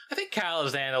 I think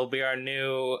Kalazan will be our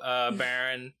new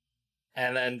Baron.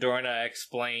 And then Dorna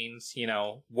explains,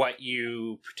 what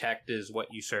you protect is what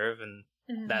you serve,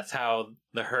 and that's how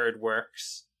the herd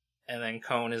works. And then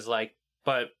Cone is like,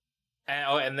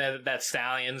 and then that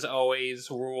stallions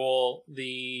always rule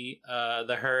the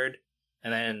herd.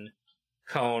 And then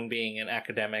Cone, being an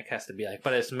academic, has to be like,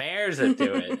 but it's mares that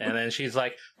do it. And then she's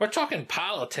like, we're talking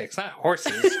politics, not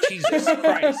horses. Jesus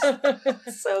Christ.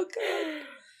 So good.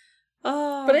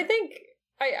 But I think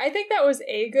that was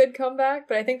a good comeback,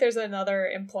 but I think there's another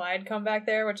implied comeback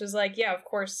there, which is like, yeah, of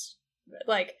course,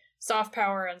 like, soft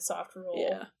power and soft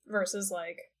rule versus,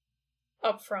 like,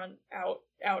 upfront,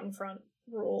 out in front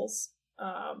rules.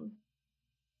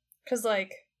 Because,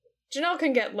 like, Janelle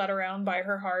can get led around by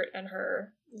her heart and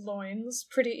her loins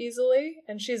pretty easily,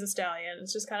 and she's a stallion.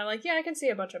 It's just kind of like, yeah, I can see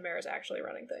a bunch of mares actually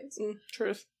running things.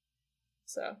 Truth.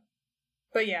 So,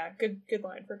 but yeah, good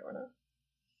line for Dorna.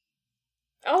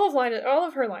 All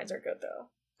of her lines are good though.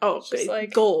 Oh, just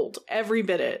like gold, every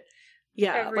bit it.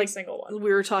 Yeah, every single one.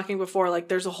 We were talking before, like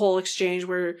there's a whole exchange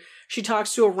where she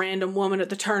talks to a random woman at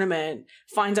the tournament,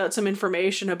 finds out some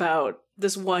information about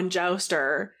this one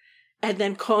jouster, and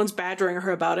then Cone's badgering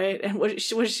her about it. And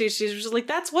she's just like,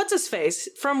 "That's what's his face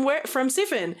from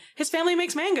Siphon. His family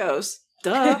makes mangoes."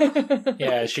 Duh.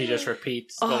 Yeah, she just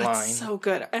repeats the line. It's so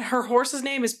good. And her horse's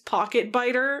name is Pocket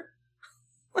Biter.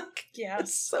 Like, yes,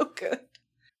 it's so good.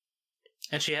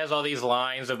 And she has all these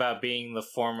lines about being the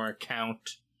former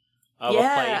count of a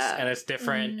place, and it's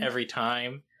different every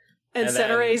time. And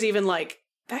Senare's even like,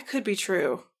 that could be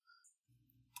true.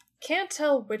 Can't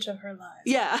tell which of her lies.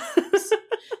 Yeah.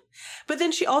 But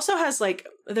then she also has like,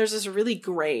 there's this really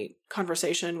great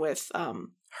conversation with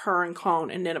her and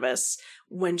Cone and Nineveh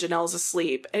when Janelle's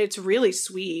asleep. And it's really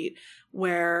sweet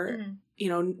where, you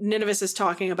know, Nineveh is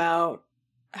talking about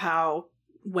how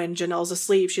when Janelle's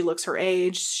asleep, she looks her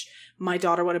age. My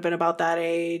daughter would have been about that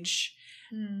age.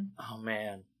 Oh,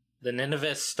 man. The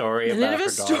Nineveh story about her daughter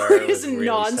story is really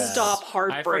nonstop sad.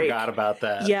 heartbreak. I forgot about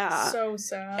that. Yeah. So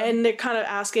sad. And they're kind of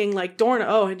asking, like, Dorna,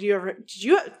 oh, do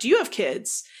you have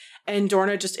kids? And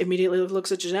Dorna just immediately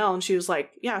looks at Janelle and she was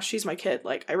like, yeah, she's my kid.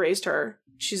 Like, I raised her.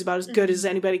 She's about as good as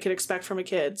anybody could expect from a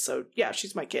kid. So, yeah,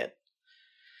 she's my kid.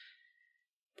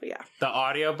 But yeah. The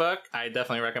audiobook, I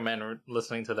definitely recommend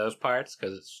listening to those parts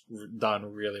because it's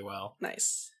done really well.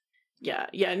 Nice. Yeah.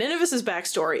 Nineveh's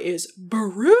backstory is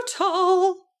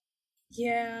brutal.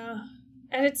 Yeah.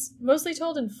 And it's mostly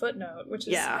told in footnote, which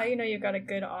is how you know you've got a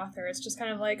good author. It's just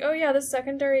kind of like, oh yeah, this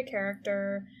secondary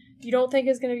character you don't think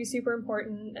is going to be super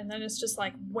important, and then it's just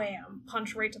like, wham,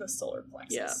 punch right to the solar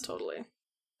plexus. Yeah, totally.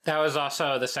 That was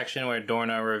also the section where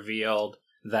Dorna revealed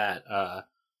that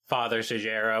Father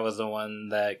Sajera was the one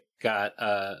that got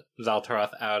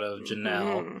Zaltaroth out of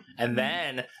Janelle. And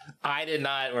then, I did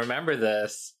not remember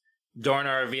this,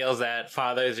 Dorna reveals that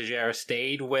Father Sajera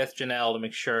stayed with Janelle to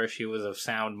make sure she was of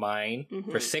sound mind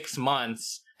for 6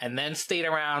 months, and then stayed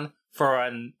around for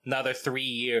another 3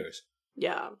 years.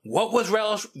 Yeah. What was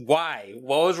Why?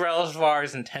 What was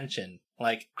Relisvar's intention?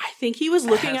 Like, I think he was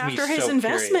looking after his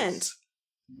investment. Curious.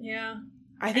 Yeah.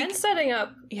 I think, and setting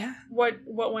up what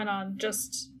went on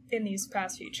just in these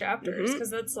past few chapters,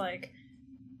 because that's like,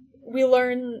 we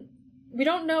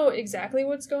don't know exactly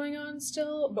what's going on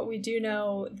still, but we do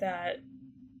know that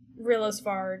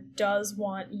Relisvar does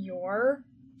want Yor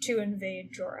to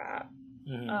invade Jorat.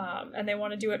 And they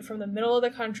want to do it from the middle of the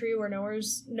country where no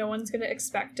one's going to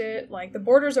expect it. Like, the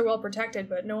borders are well protected,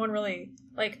 but no one really,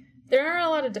 like, there aren't a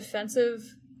lot of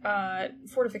defensive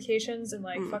fortifications in,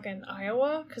 like, fucking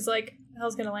Iowa, because, like, the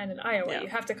hell's going to land in Iowa? Yeah. You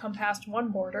have to come past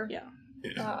one border.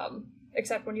 Yeah.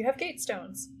 Except when you have gate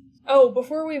stones. Oh,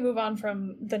 before we move on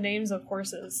from the names of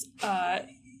horses,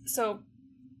 so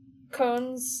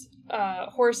Cone's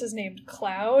horse is named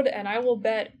Cloud, and I will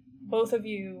bet both of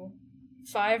you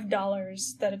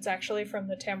 $5 that it's actually from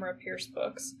the Tamara Pierce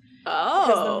books. Oh.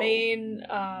 Because the main,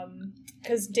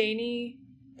 because the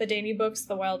Dany books,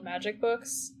 the Wild Magic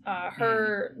books,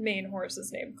 her main horse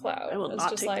is named Cloud. I will it's not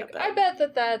just take like, that. I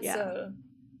bet that's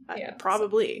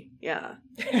probably, yeah.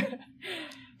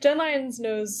 Jen Lyons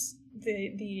knows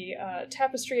the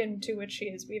tapestry into which she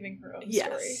is weaving her own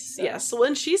story. So. Yes. Well,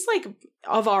 and she's like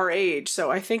of our age,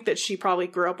 so I think that she probably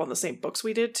grew up on the same books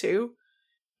we did too.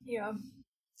 Yeah.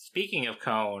 Speaking of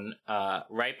Cone,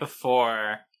 right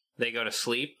before they go to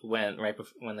sleep, when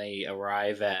they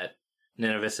arrive at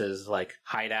Nineveh's like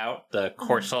hideout, the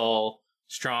Corsal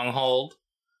stronghold,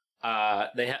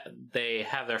 they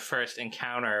have their first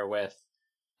encounter with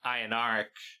Ionarch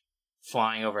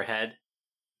flying overhead.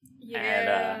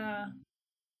 Yeah. And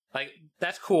like,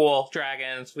 that's cool,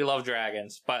 dragons, we love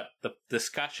dragons, but the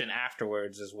discussion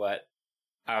afterwards is what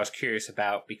I was curious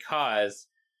about, because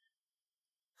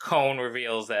Cone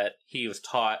reveals that he was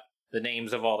taught the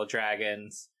names of all the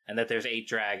dragons, and that there's 8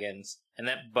 dragons,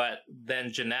 but then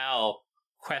Janelle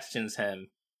questions him,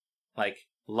 like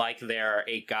there are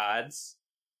 8 gods,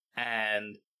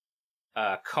 and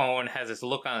Cone has this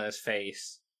look on his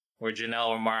face where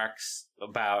Janelle remarks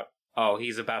about, oh,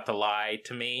 he's about to lie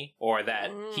to me, or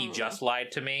that he just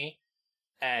lied to me,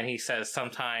 and he says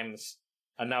sometimes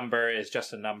a number is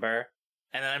just a number.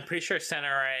 And then I'm pretty sure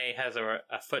Senare has a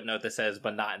footnote that says,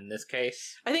 but not in this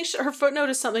case. I think her footnote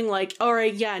is something like, all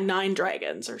right, 9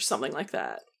 dragons, or something like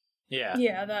that. Yeah.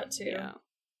 Yeah, that too. Yeah.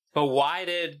 But why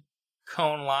did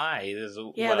Cone lie?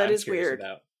 That is weird.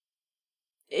 About.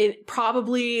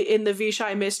 probably in the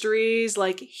Vishai mysteries,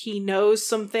 like, he knows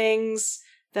some things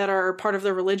that are part of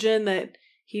the religion that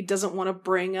he doesn't want to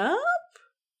bring up.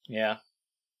 Yeah.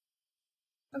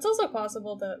 It's also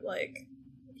possible that, like,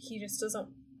 he just doesn't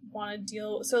want to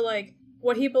deal... So, like,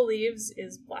 what he believes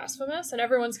is blasphemous, and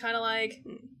everyone's kind of like,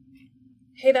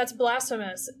 hey, that's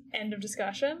blasphemous, end of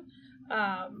discussion.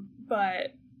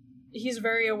 But he's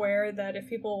very aware that if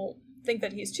people think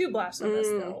that he's too blasphemous,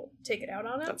 they'll take it out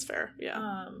on him. That's fair,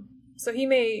 yeah. So he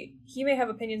may have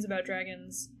opinions about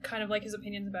dragons, kind of like his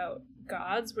opinions about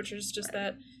gods, which is just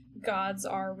that gods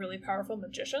are really powerful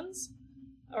magicians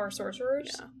or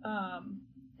sorcerers. Yeah.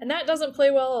 And that doesn't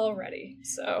play well already,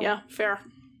 so... Yeah, fair.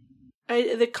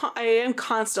 I am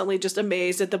constantly just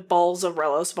amazed at the balls of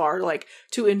Relosvar, like,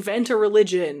 to invent a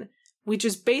religion which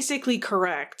is basically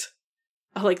correct.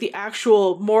 Like, the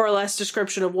actual, more or less,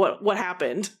 description of what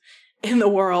happened in the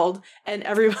world, and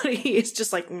everybody is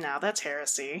just like, no, that's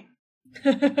heresy.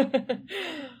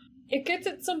 It gets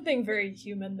at something very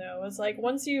human, though. It's like,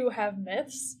 once you have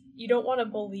myths, you don't want to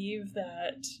believe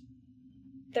that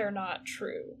they're not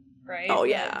true, right? Oh,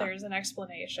 yeah. That there's an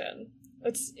explanation.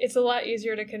 It's a lot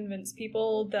easier to convince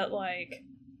people that, like,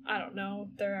 I don't know,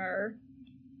 there are,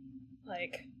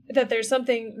 like, that there's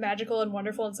something magical and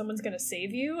wonderful and someone's gonna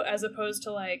save you, as opposed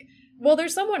to, like, well,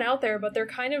 there's someone out there, but they're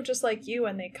kind of just like you,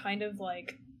 and they kind of,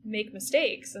 like, make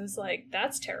mistakes, and it's like,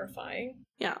 that's terrifying.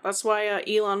 Yeah, that's why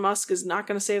Elon Musk is not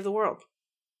gonna save the world.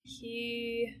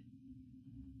 He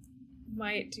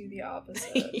might do the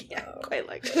opposite. Yeah, quite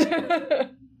likely.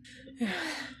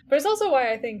 But it's also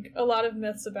why I think a lot of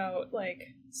myths about,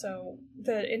 like, so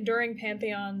the enduring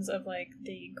pantheons of, like,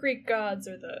 the Greek gods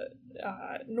or the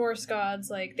Norse gods,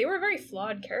 like, they were very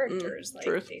flawed characters. Like,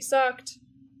 truth. They sucked.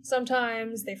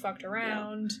 Sometimes they fucked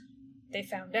around. They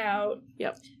found out.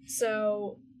 Yep.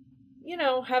 So, you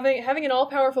know, having an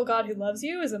all-powerful god who loves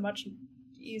you is a much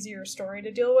easier story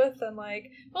to deal with than,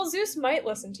 like, well, Zeus might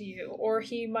listen to you, or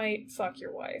he might fuck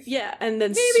your wife. Yeah, and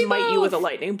then Maybe smite both. you with a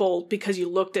lightning bolt because you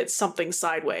looked at something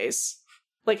sideways.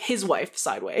 Like his wife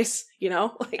sideways, you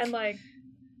know? Like, and, like,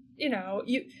 you know,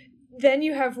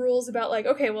 you have rules about, like,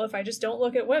 okay, well, if I just don't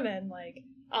look at women, like,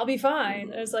 I'll be fine.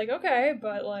 And it's like, okay,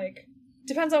 but, like,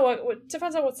 depends on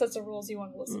what sets of rules you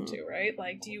want to listen to, right?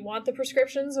 Like, do you want the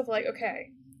prescriptions of, like,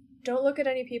 okay, don't look at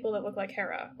any people that look like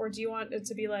Hera, or do you want it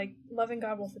to be like, loving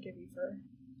God will forgive you for...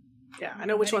 Yeah, I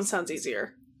know which one sounds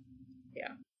easier.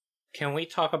 Yeah. Can we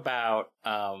talk about,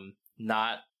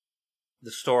 not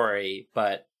the story,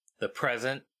 but the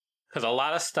present? Because a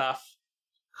lot of stuff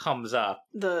comes up.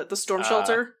 The storm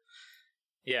shelter?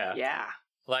 Yeah. Yeah.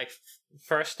 Like,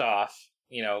 first off,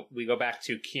 you know, we go back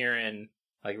to Kieran,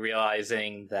 like,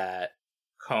 realizing that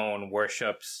Cone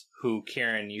worships who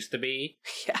Kieran used to be.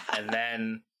 Yeah. And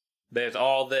then there's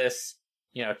all this,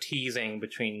 you know, teasing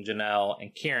between Janelle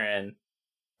and Kieran,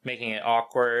 making it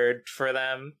awkward for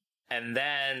them. And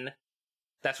then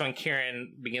that's when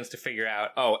Kieran begins to figure out,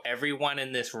 oh, everyone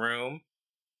in this room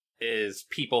is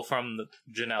people from the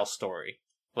Janelle story.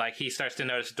 Like, he starts to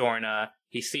notice Dorna.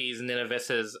 He sees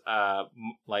Nineveh's,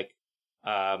 like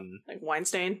wine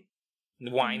stain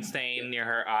near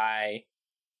her eye.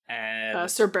 And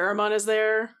Sir Barrowman is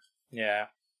there. Yeah.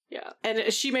 Yeah.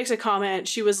 And she makes a comment.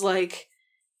 She was like,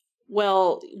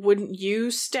 well, wouldn't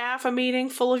you staff a meeting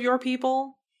full of your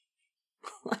people?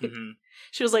 Like,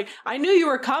 she was like, I knew you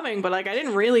were coming, but, like, I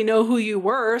didn't really know who you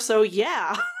were, so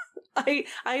yeah.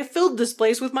 I filled this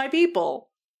place with my people.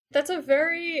 That's a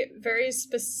very, very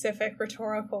specific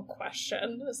rhetorical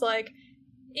question. It's like,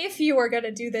 if you were going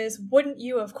to do this, wouldn't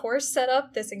you, of course, set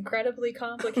up this incredibly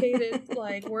complicated,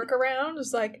 like, workaround?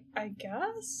 It's like, I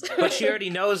guess? But she already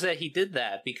knows that he did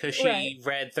that because she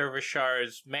read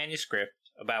Thurvishar's manuscript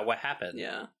about what happened.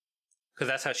 Yeah. Because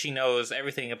that's how she knows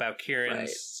everything about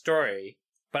Kieran's story.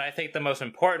 But I think the most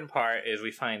important part is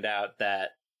we find out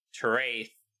that Teraith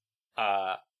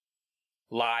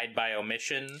lied by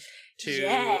omission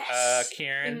to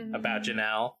Kieran about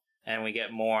Janelle, and we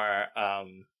get more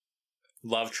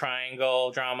love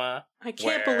triangle drama. I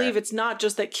can't believe it's not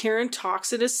just that Kieran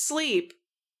talks in his sleep.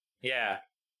 Yeah.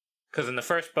 Because in the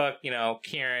first book, you know,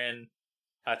 Kieran,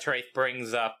 Teraith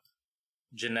brings up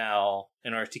Janelle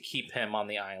in order to keep him on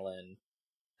the island.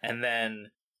 And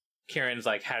then Kieran's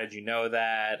like, how did you know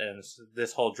that? And it's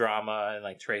this whole drama, and,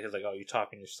 like, Teraith is like, oh, you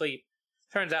talk in your sleep.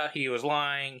 Turns out he was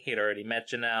lying. He had already met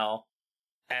Janelle.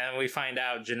 And we find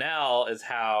out Janelle is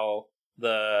how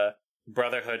the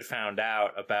Brotherhood found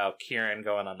out about Kieran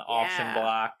going on the auction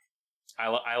block.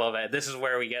 I love that. This is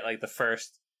where we get, like, the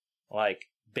first, like,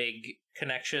 big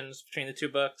connections between the two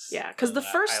books. Yeah, because the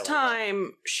first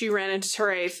time she ran into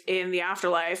Teraith in the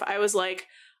afterlife, I was like,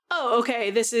 oh, okay,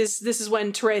 this is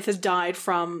when Terath has died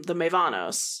from the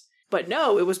Mevanos. But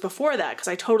no, it was before that, because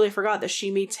I totally forgot that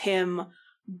she meets him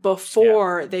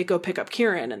before they go pick up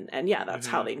Kieran, and yeah, that's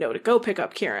how they know to go pick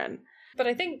up Kieran. But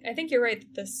I think you're right.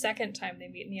 The second time they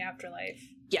meet in the afterlife,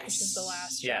 yes, which is the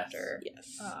last chapter,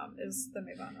 is the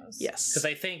Mevanos. Yes, because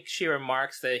I think she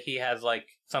remarks that he has like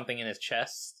something in his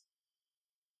chest.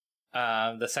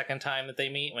 The second time that they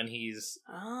meet, when he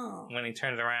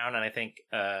turns around, and I think,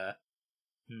 I'm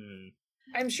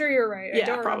sure you're right. Yeah, I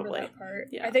don't probably. remember that part.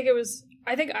 Yeah. I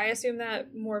think I assume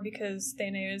that more because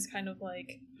Thane is kind of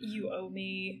like, you owe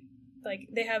me. Like,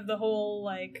 they have the whole,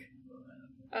 like,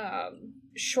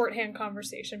 shorthand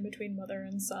conversation between mother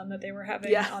and son that they were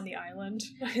having on the island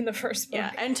in the first book.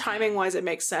 Yeah, and timing-wise, it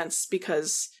makes sense,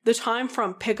 because the time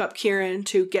from pick up Kieran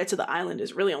to get to the island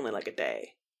is really only like a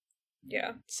day.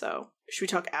 Yeah. So, should we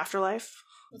talk afterlife?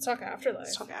 Let's talk afterlife.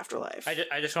 Let's talk afterlife.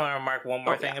 I just want to remark one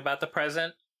more thing about the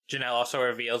present. Janelle also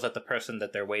reveals that the person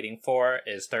that they're waiting for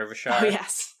is Thurvashar. Oh,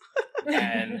 yes.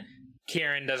 And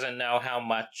Kieran doesn't know how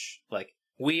much, like,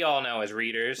 we all know as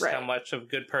readers how much of a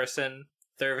good person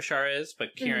Thurvashar is,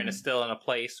 but Kieran is still in a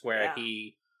place where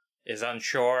he is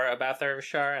unsure about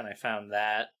Thurvashar, and I found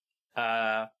that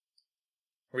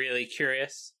really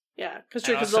curious. Yeah,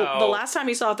 because the last time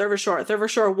he saw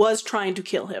Thurvashar was trying to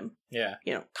kill him. Yeah.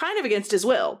 You know, kind of against his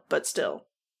will, but still.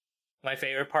 My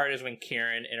favorite part is when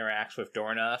Kieran interacts with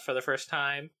Dorna for the first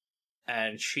time,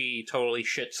 and she totally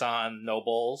shits on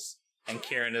nobles, and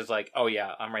Kieran is like, oh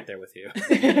yeah, I'm right there with you.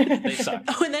 They suck.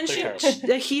 Oh, and then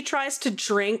he tries to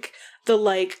drink the,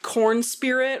 like, corn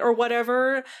spirit or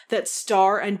whatever that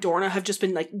Star and Dorna have just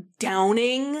been, like,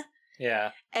 downing.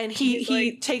 Yeah. And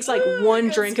he takes, like, one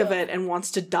drink of it and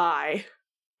wants to die.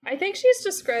 I think she's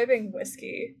describing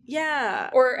whiskey.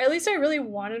 Yeah. Or at least I really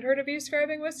wanted her to be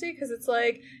describing whiskey, because it's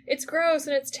like, it's gross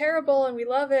and it's terrible and we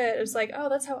love it. It's like, oh,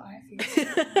 that's how I feel.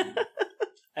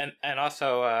 and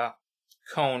also,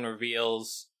 Cone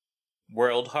reveals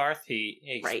World Hearth. He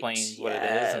explains what it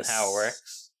is and how it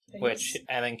works.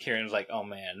 And then Kieran's like, oh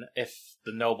man, if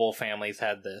the noble families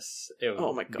had this, it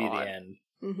would be the end.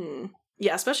 Mm-hmm.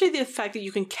 Yeah, especially the fact that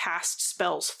you can cast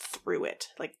spells through it.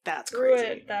 Like, that's through crazy.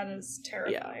 It, that is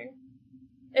terrifying.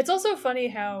 Yeah. It's also funny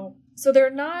how... So they're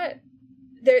not...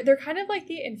 They're kind of like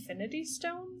the Infinity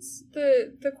Stones,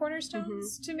 the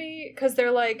cornerstones to me, because they're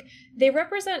like... They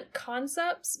represent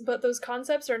concepts, but those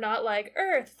concepts are not like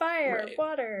earth, fire,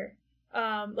 water.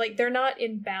 Like, they're not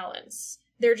in balance.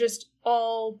 They're just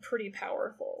all pretty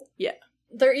powerful. Yeah.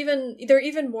 They're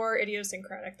even more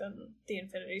idiosyncratic than the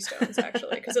Infinity Stones,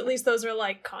 actually, because at least those are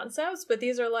like concepts, but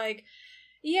these are like,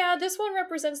 yeah, this one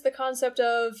represents the concept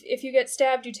of if you get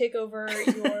stabbed, you take over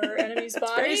your enemy's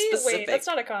body. Wait, that's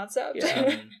not a concept.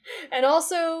 Yeah. And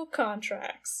also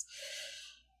contracts.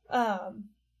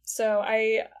 So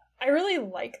I really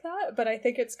like that, but I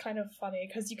think it's kind of funny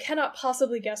because you cannot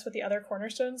possibly guess what the other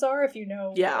cornerstones are if you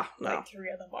know what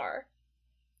 3 of them are.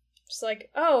 Just like,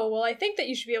 oh, well, I think that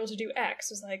you should be able to do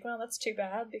X. It's like, well, that's too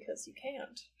bad because you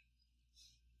can't.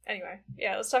 Anyway,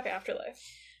 yeah, let's talk Afterlife.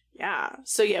 Yeah.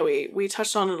 So yeah, we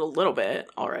touched on it a little bit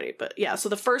already, but yeah, so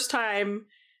the first time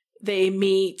they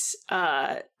meet,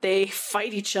 they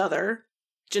fight each other,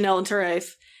 Janelle and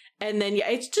Terath, and then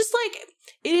it's just like,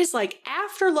 it is like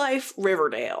Afterlife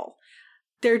Riverdale.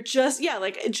 They're just,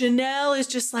 like, Janelle is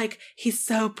just like, he's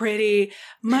so pretty,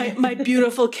 my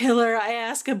beautiful killer, I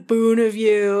ask a boon of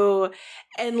you.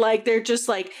 And, like, they're just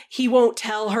like, he won't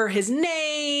tell her his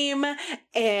name.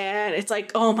 And it's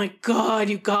like, oh my god,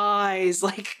 you guys,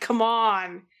 like, come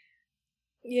on.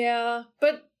 Yeah,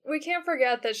 but we can't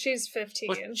forget that she's 15.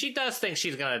 Well, she does think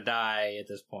she's gonna die at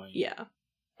this point. Yeah.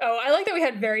 Oh, I like that we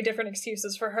had very different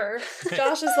excuses for her.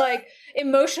 Josh is like,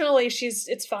 emotionally,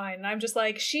 it's fine. And I'm just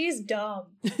like, she's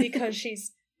dumb because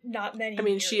she's not many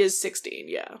years. She is 16,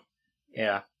 yeah.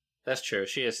 Yeah, that's true.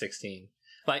 She is 16.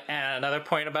 Like, and another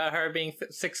point about her being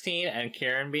 16 and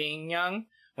Kieran being young,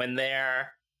 when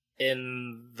they're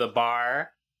in the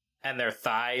bar and their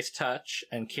thighs touch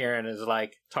and Kieran is,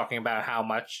 like, talking about how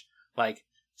much, like,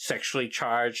 sexually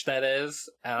charged that is.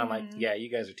 And I'm like, yeah,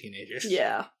 you guys are teenagers.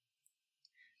 Yeah.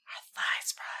 Our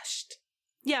thighs brushed.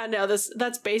 Yeah, no,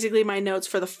 that's basically my notes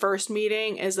for the first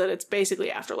meeting, is that it's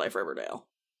basically Afterlife Riverdale.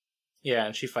 Yeah,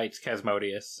 and she fights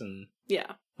Casmodius and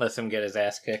lets him get his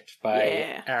ass kicked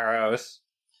by arrows.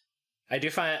 I do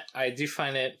find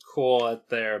it cool that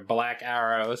they're black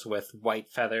arrows with white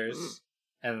feathers,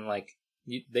 and like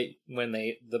the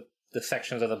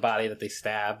sections of the body that they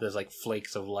stab, there's like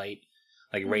flakes of light,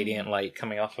 like radiant light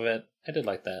coming off of it. I did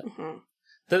like that.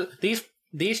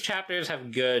 These chapters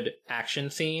have good action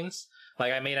scenes.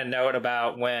 Like, I made a note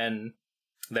about when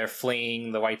they're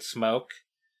fleeing the white smoke,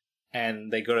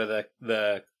 and they go to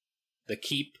the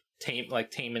keep,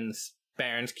 Taemin's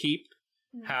Baron's keep.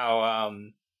 How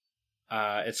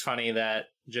it's funny that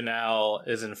Janelle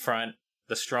is in front,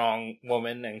 the strong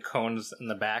woman, and Cone's in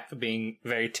the back, being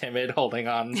very timid, holding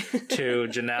on to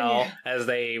Janelle as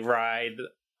they ride.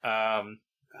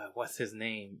 What's his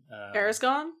name?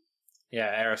 Erisgon?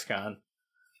 Yeah, Erisgon.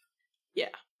 Yeah.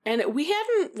 And we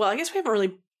haven't, well, I guess we haven't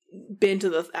really been to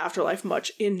the afterlife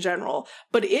much in general,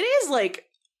 but it is, like,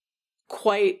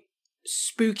 quite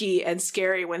spooky and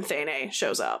scary when Thane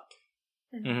shows up.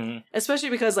 Mm-hmm. Especially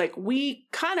because, like, we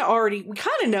kind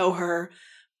of know her,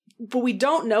 but we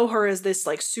don't know her as this,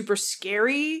 like, super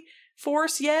scary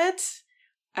force yet.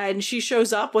 And she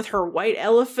shows up with her white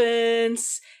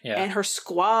elephants and her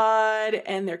squad,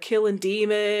 and they're killing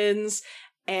demons.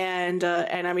 And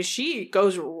I mean, she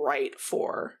goes right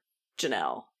for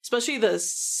Janelle, especially the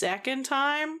second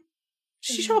time.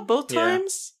 Did she show up both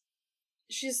times?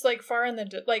 She's like far in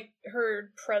the like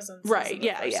her presence, right? Is in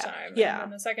the first time, yeah. And then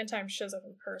the second time she shows up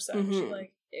in person. She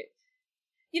like,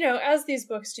 as these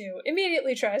books do,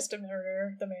 immediately tries to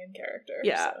murder the main character.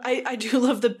 Yeah, so. I do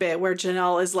love the bit where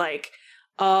Janelle is like,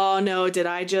 "Oh no, did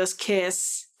I just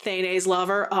kiss Thane's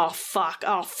lover? Oh fuck!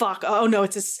 Oh no,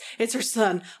 it's her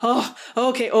son. Oh,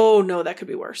 okay. Oh no, that could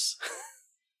be worse."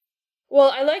 Well,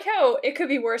 I like how it could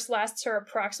be worse lasts her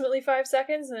approximately 5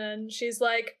 seconds, and she's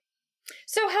like,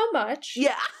 "So how much?"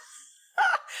 Yeah.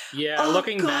 Yeah,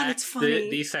 looking back,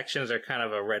 these sections are kind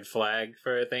of a red flag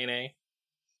for Thane.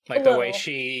 Like the way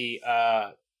she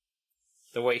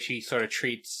sort of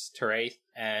treats Teraith,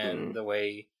 and the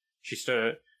way she sort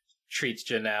of treats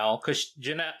Janelle, because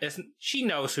she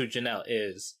knows who Janelle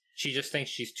is. She just thinks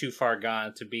she's too far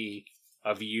gone to be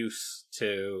of use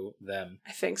to them.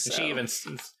 I think so. And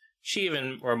she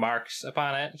even remarks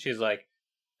upon it. She's like,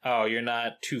 "Oh, you're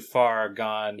not too far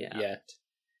gone yet."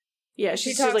 Yeah,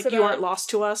 she's like, "You aren't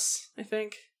lost to us," I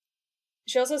think.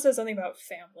 She also says something about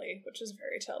family, which is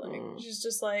very telling. She's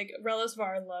just like,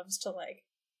 Relisvar loves to, like,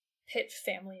 pit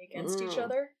family against each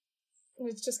other. And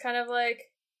it's just kind of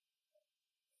like,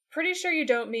 pretty sure you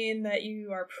don't mean that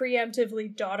you are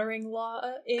preemptively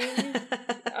daughtering-law-ing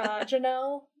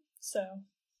Janelle. So,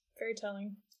 very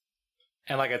telling.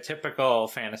 And like a typical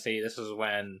fantasy, this is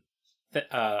when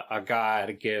a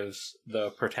god gives the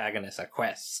protagonist a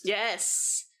quest.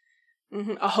 Yes!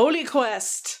 Mm-hmm. A holy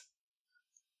quest!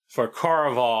 For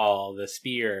Coraval, the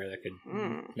spear that could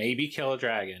maybe kill a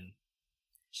dragon.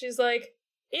 She's like,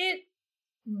 it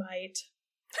might.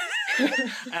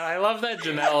 And I love that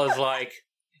Janelle is like,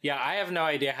 yeah, I have no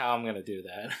idea how I'm going to do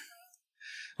that.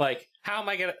 Like, how am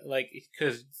I going to, like,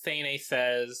 because Thane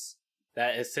says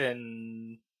that it's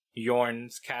in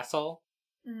Yorn's castle.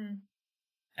 Mm-hmm.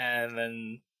 And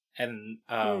then,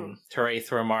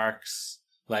 Teraith remarks,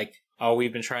 like, "Oh,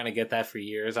 we've been trying to get that for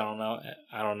years. I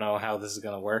don't know how this is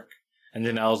going to work." And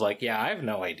Janelle's like, "Yeah, I have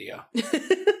no idea."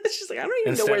 She's like, "I don't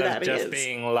even know where that is." Instead of just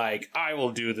being like, "I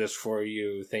will do this for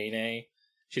you, Thane,"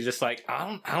 she's just like,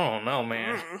 I don't know,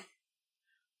 man."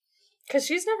 Because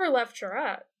she's never left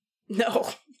Jurat. No.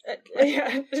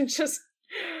 Yeah,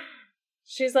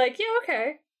 she's like, "Yeah,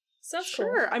 okay. Sounds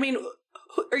sure. Cool. I mean,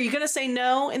 are you going to say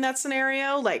no in that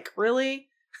scenario? Like, really?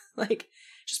 Like,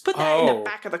 just put that in the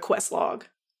back of the quest log.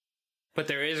 But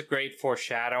there is great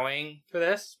foreshadowing for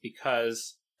this,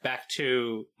 because back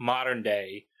to modern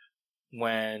day,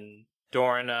 when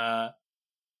Janelle's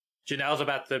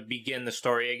about to begin the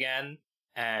story again,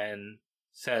 and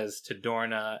says to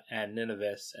Dorna and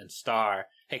Nineveh and Star,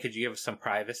 "Hey, could you give us some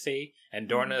privacy?" And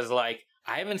Dorna's like,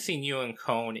 "I haven't seen you and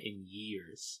Cone in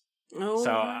years." Oh,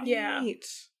 so, yeah.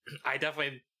 I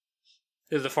definitely...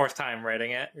 This is the fourth time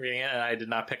reading it, and I did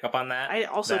not pick up on that. I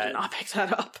also did not pick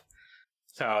that up.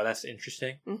 So that's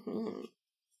interesting. Mm-hmm.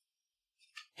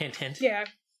 Hint, hint. Yeah,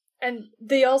 and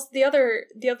the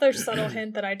other subtle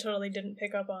hint that I totally didn't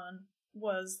pick up on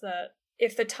was that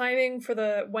if the timing for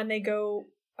when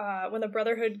the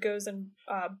Brotherhood goes and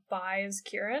buys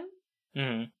Kieran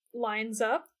lines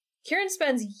up, Kieran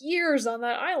spends years on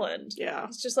that island. Yeah,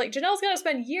 it's just like Janelle's gonna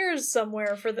spend years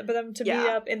somewhere for them to meet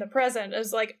up in the present.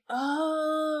 It's like,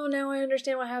 oh, now I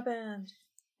understand what happened.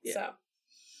 Yeah. So.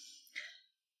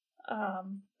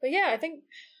 But yeah, I think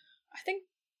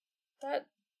that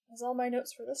is all my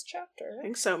notes for this chapter. I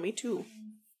think so, me too.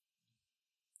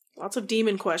 Lots of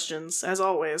demon questions, as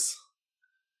always.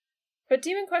 But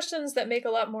demon questions that make a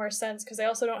lot more sense, because I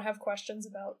also don't have questions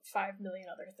about 5 million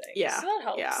other things. Yeah. So that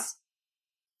helps. Yeah.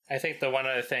 I think the one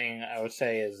other thing I would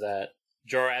say is that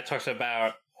Jorat talks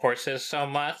about horses so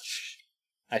much.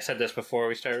 I said this before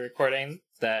we started recording,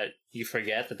 that you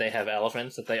forget that they have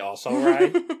elephants that they also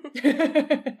ride.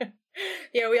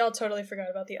 Yeah, we all totally forgot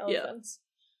about the elephants.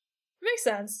 Makes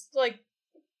sense. Like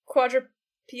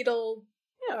quadrupedal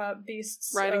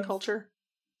beasts. Riding culture.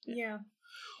 Yeah.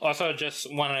 Also,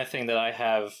 just one other thing that I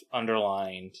have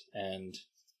underlined and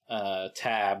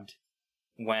tabbed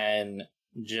when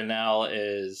Janelle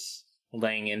is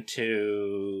laying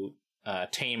into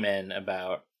Taman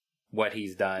about what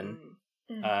he's done.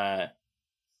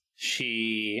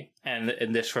 She,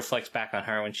 and this reflects back on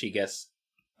her when she gets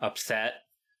upset,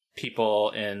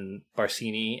 people in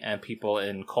Barsini and people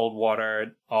in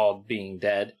Coldwater all being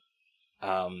dead.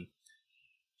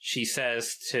 She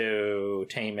says to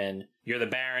Taman, "You're the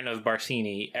Baron of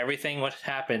Barsini. Everything what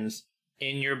happens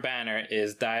in your banner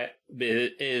is by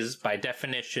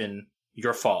definition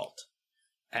your fault."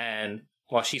 And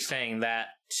while she's saying that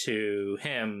to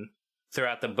him,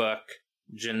 throughout the book,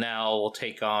 Janelle will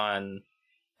take on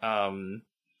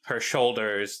her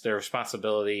shoulders the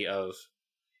responsibility of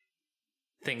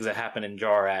things that happen in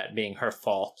Jorat being her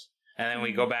fault. And then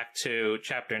we go back to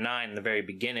chapter 9, the very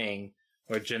beginning,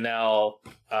 where Janelle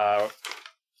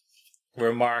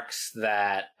remarks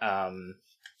that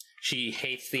she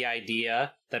hates the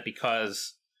idea that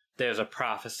because there's a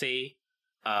prophecy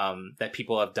that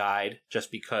people have died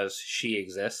just because she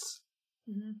exists.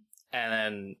 Mm-hmm. And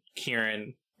then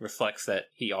Kieran reflects that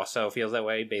he also feels that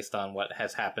way based on what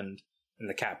has happened in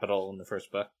the capital in the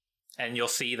first book. And you'll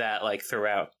see that like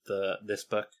throughout this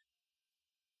book.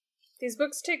 These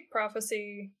books take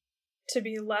prophecy to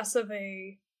be less of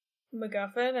a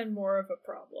MacGuffin and more of a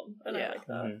problem. And I like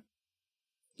that. Mm-hmm.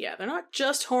 Yeah, they're not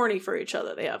just horny for each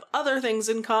other. They have other things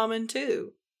in common,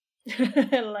 too.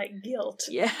 Like guilt.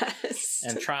 Yes.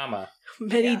 And trauma.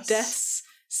 Many deaths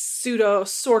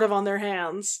sort of on their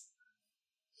hands.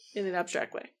 In an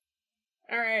abstract way.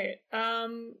 Alright.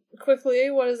 Quickly,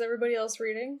 what is everybody else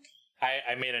reading?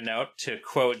 I made a note to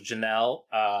quote Janelle,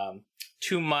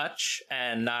 too much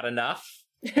and not enough.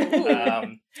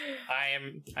 I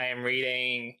am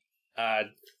reading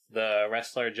the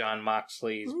wrestler John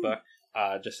Moxley's book,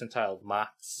 just entitled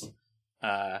Mox.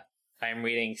 I am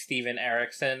reading Stephen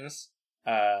Erickson's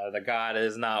The God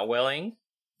Is Not Willing.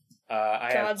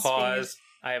 I have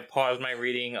paused my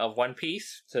reading of One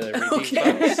Piece to read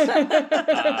these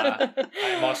books.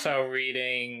 I'm also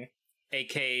reading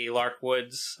A.K.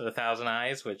 Larkwood's The Thousand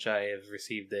Eyes, which I have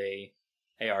received a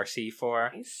ARC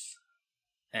for. Nice.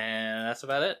 And that's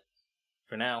about it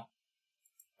for now.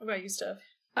 What about you, Steph?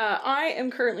 I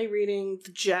am currently reading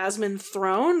The Jasmine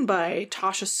Throne by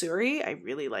Tasha Suri. I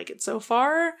really like it so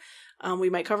far. We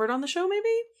might cover it on the show,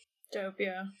 maybe? Dope,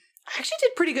 yeah. I actually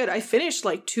did pretty good. I finished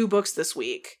like 2 books this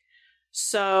week.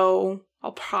 So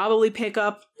I'll probably pick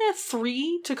up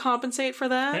 3 to compensate for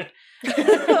that.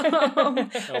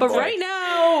 But right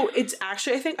now, it's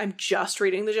actually, I think I'm just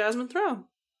reading The Jasmine Throne.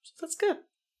 So that's good.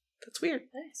 That's weird.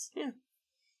 Nice. Yeah.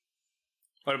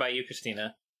 What about you,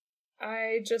 Christina?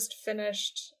 I just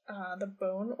finished The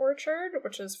Bone Orchard,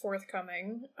 which is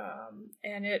forthcoming.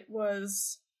 And it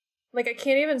was, like, I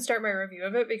can't even start my review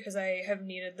of it because I have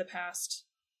needed the past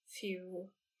few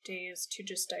days to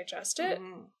just digest it.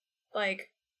 Like,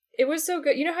 it was so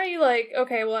good. You know how you like,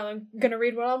 okay, well, I'm gonna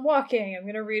read while I'm walking, I'm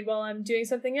gonna read while I'm doing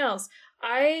something else.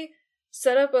 I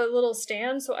set up a little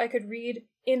stand so I could read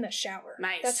in the shower.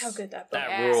 Nice. That's how good that book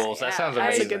That rules. That sounds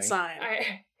amazing. That's a good sign.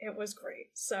 It was great.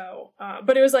 So,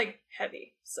 but it was, like,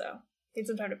 heavy, so need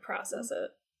some time to process it.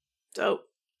 Dope.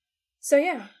 So,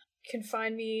 yeah. You can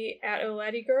find me at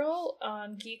OLaddieGirl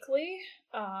on Geekly,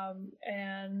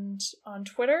 and on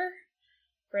Twitter,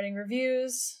 writing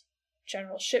reviews,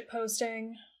 general shit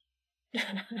posting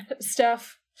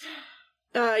stuff.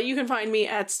 You can find me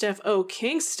at Steph O.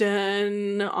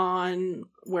 Kingston on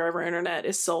wherever internet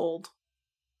is sold.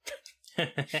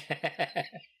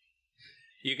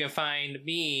 You can find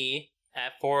me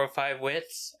at 405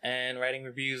 Wits and writing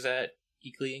reviews at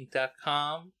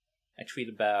geeklyinc.com. I tweet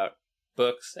about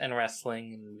books and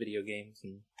wrestling and video games,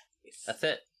 and that's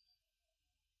it.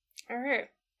 Alright.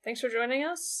 Thanks for joining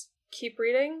us. Keep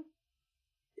reading.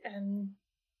 And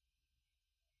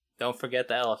don't forget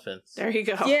the elephants. There you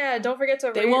go. Yeah, don't forget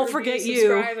to They won't forget you.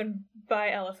 Subscribe and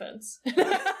buy elephants.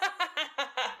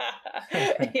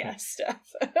 Yeah,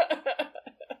 Steph.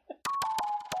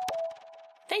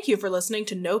 Thank you for listening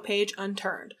to No Page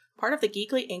Unturned, part of the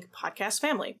Geekly Inc. podcast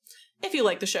family. If you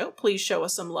like the show, please show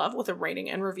us some love with a rating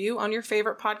and review on your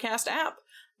favorite podcast app.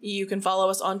 You can follow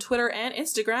us on Twitter and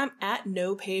Instagram at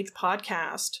No Page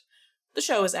Podcast. The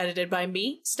show is edited by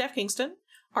me, Steph Kingston.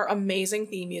 Our amazing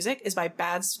theme music is by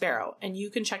Bad Sparrow, and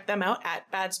you can check them out at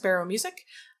Bad Sparrow Music.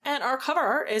 And our cover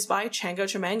art is by Chango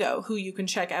Chimango, who you can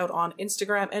check out on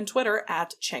Instagram and Twitter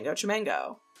at Chango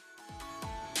Chimango.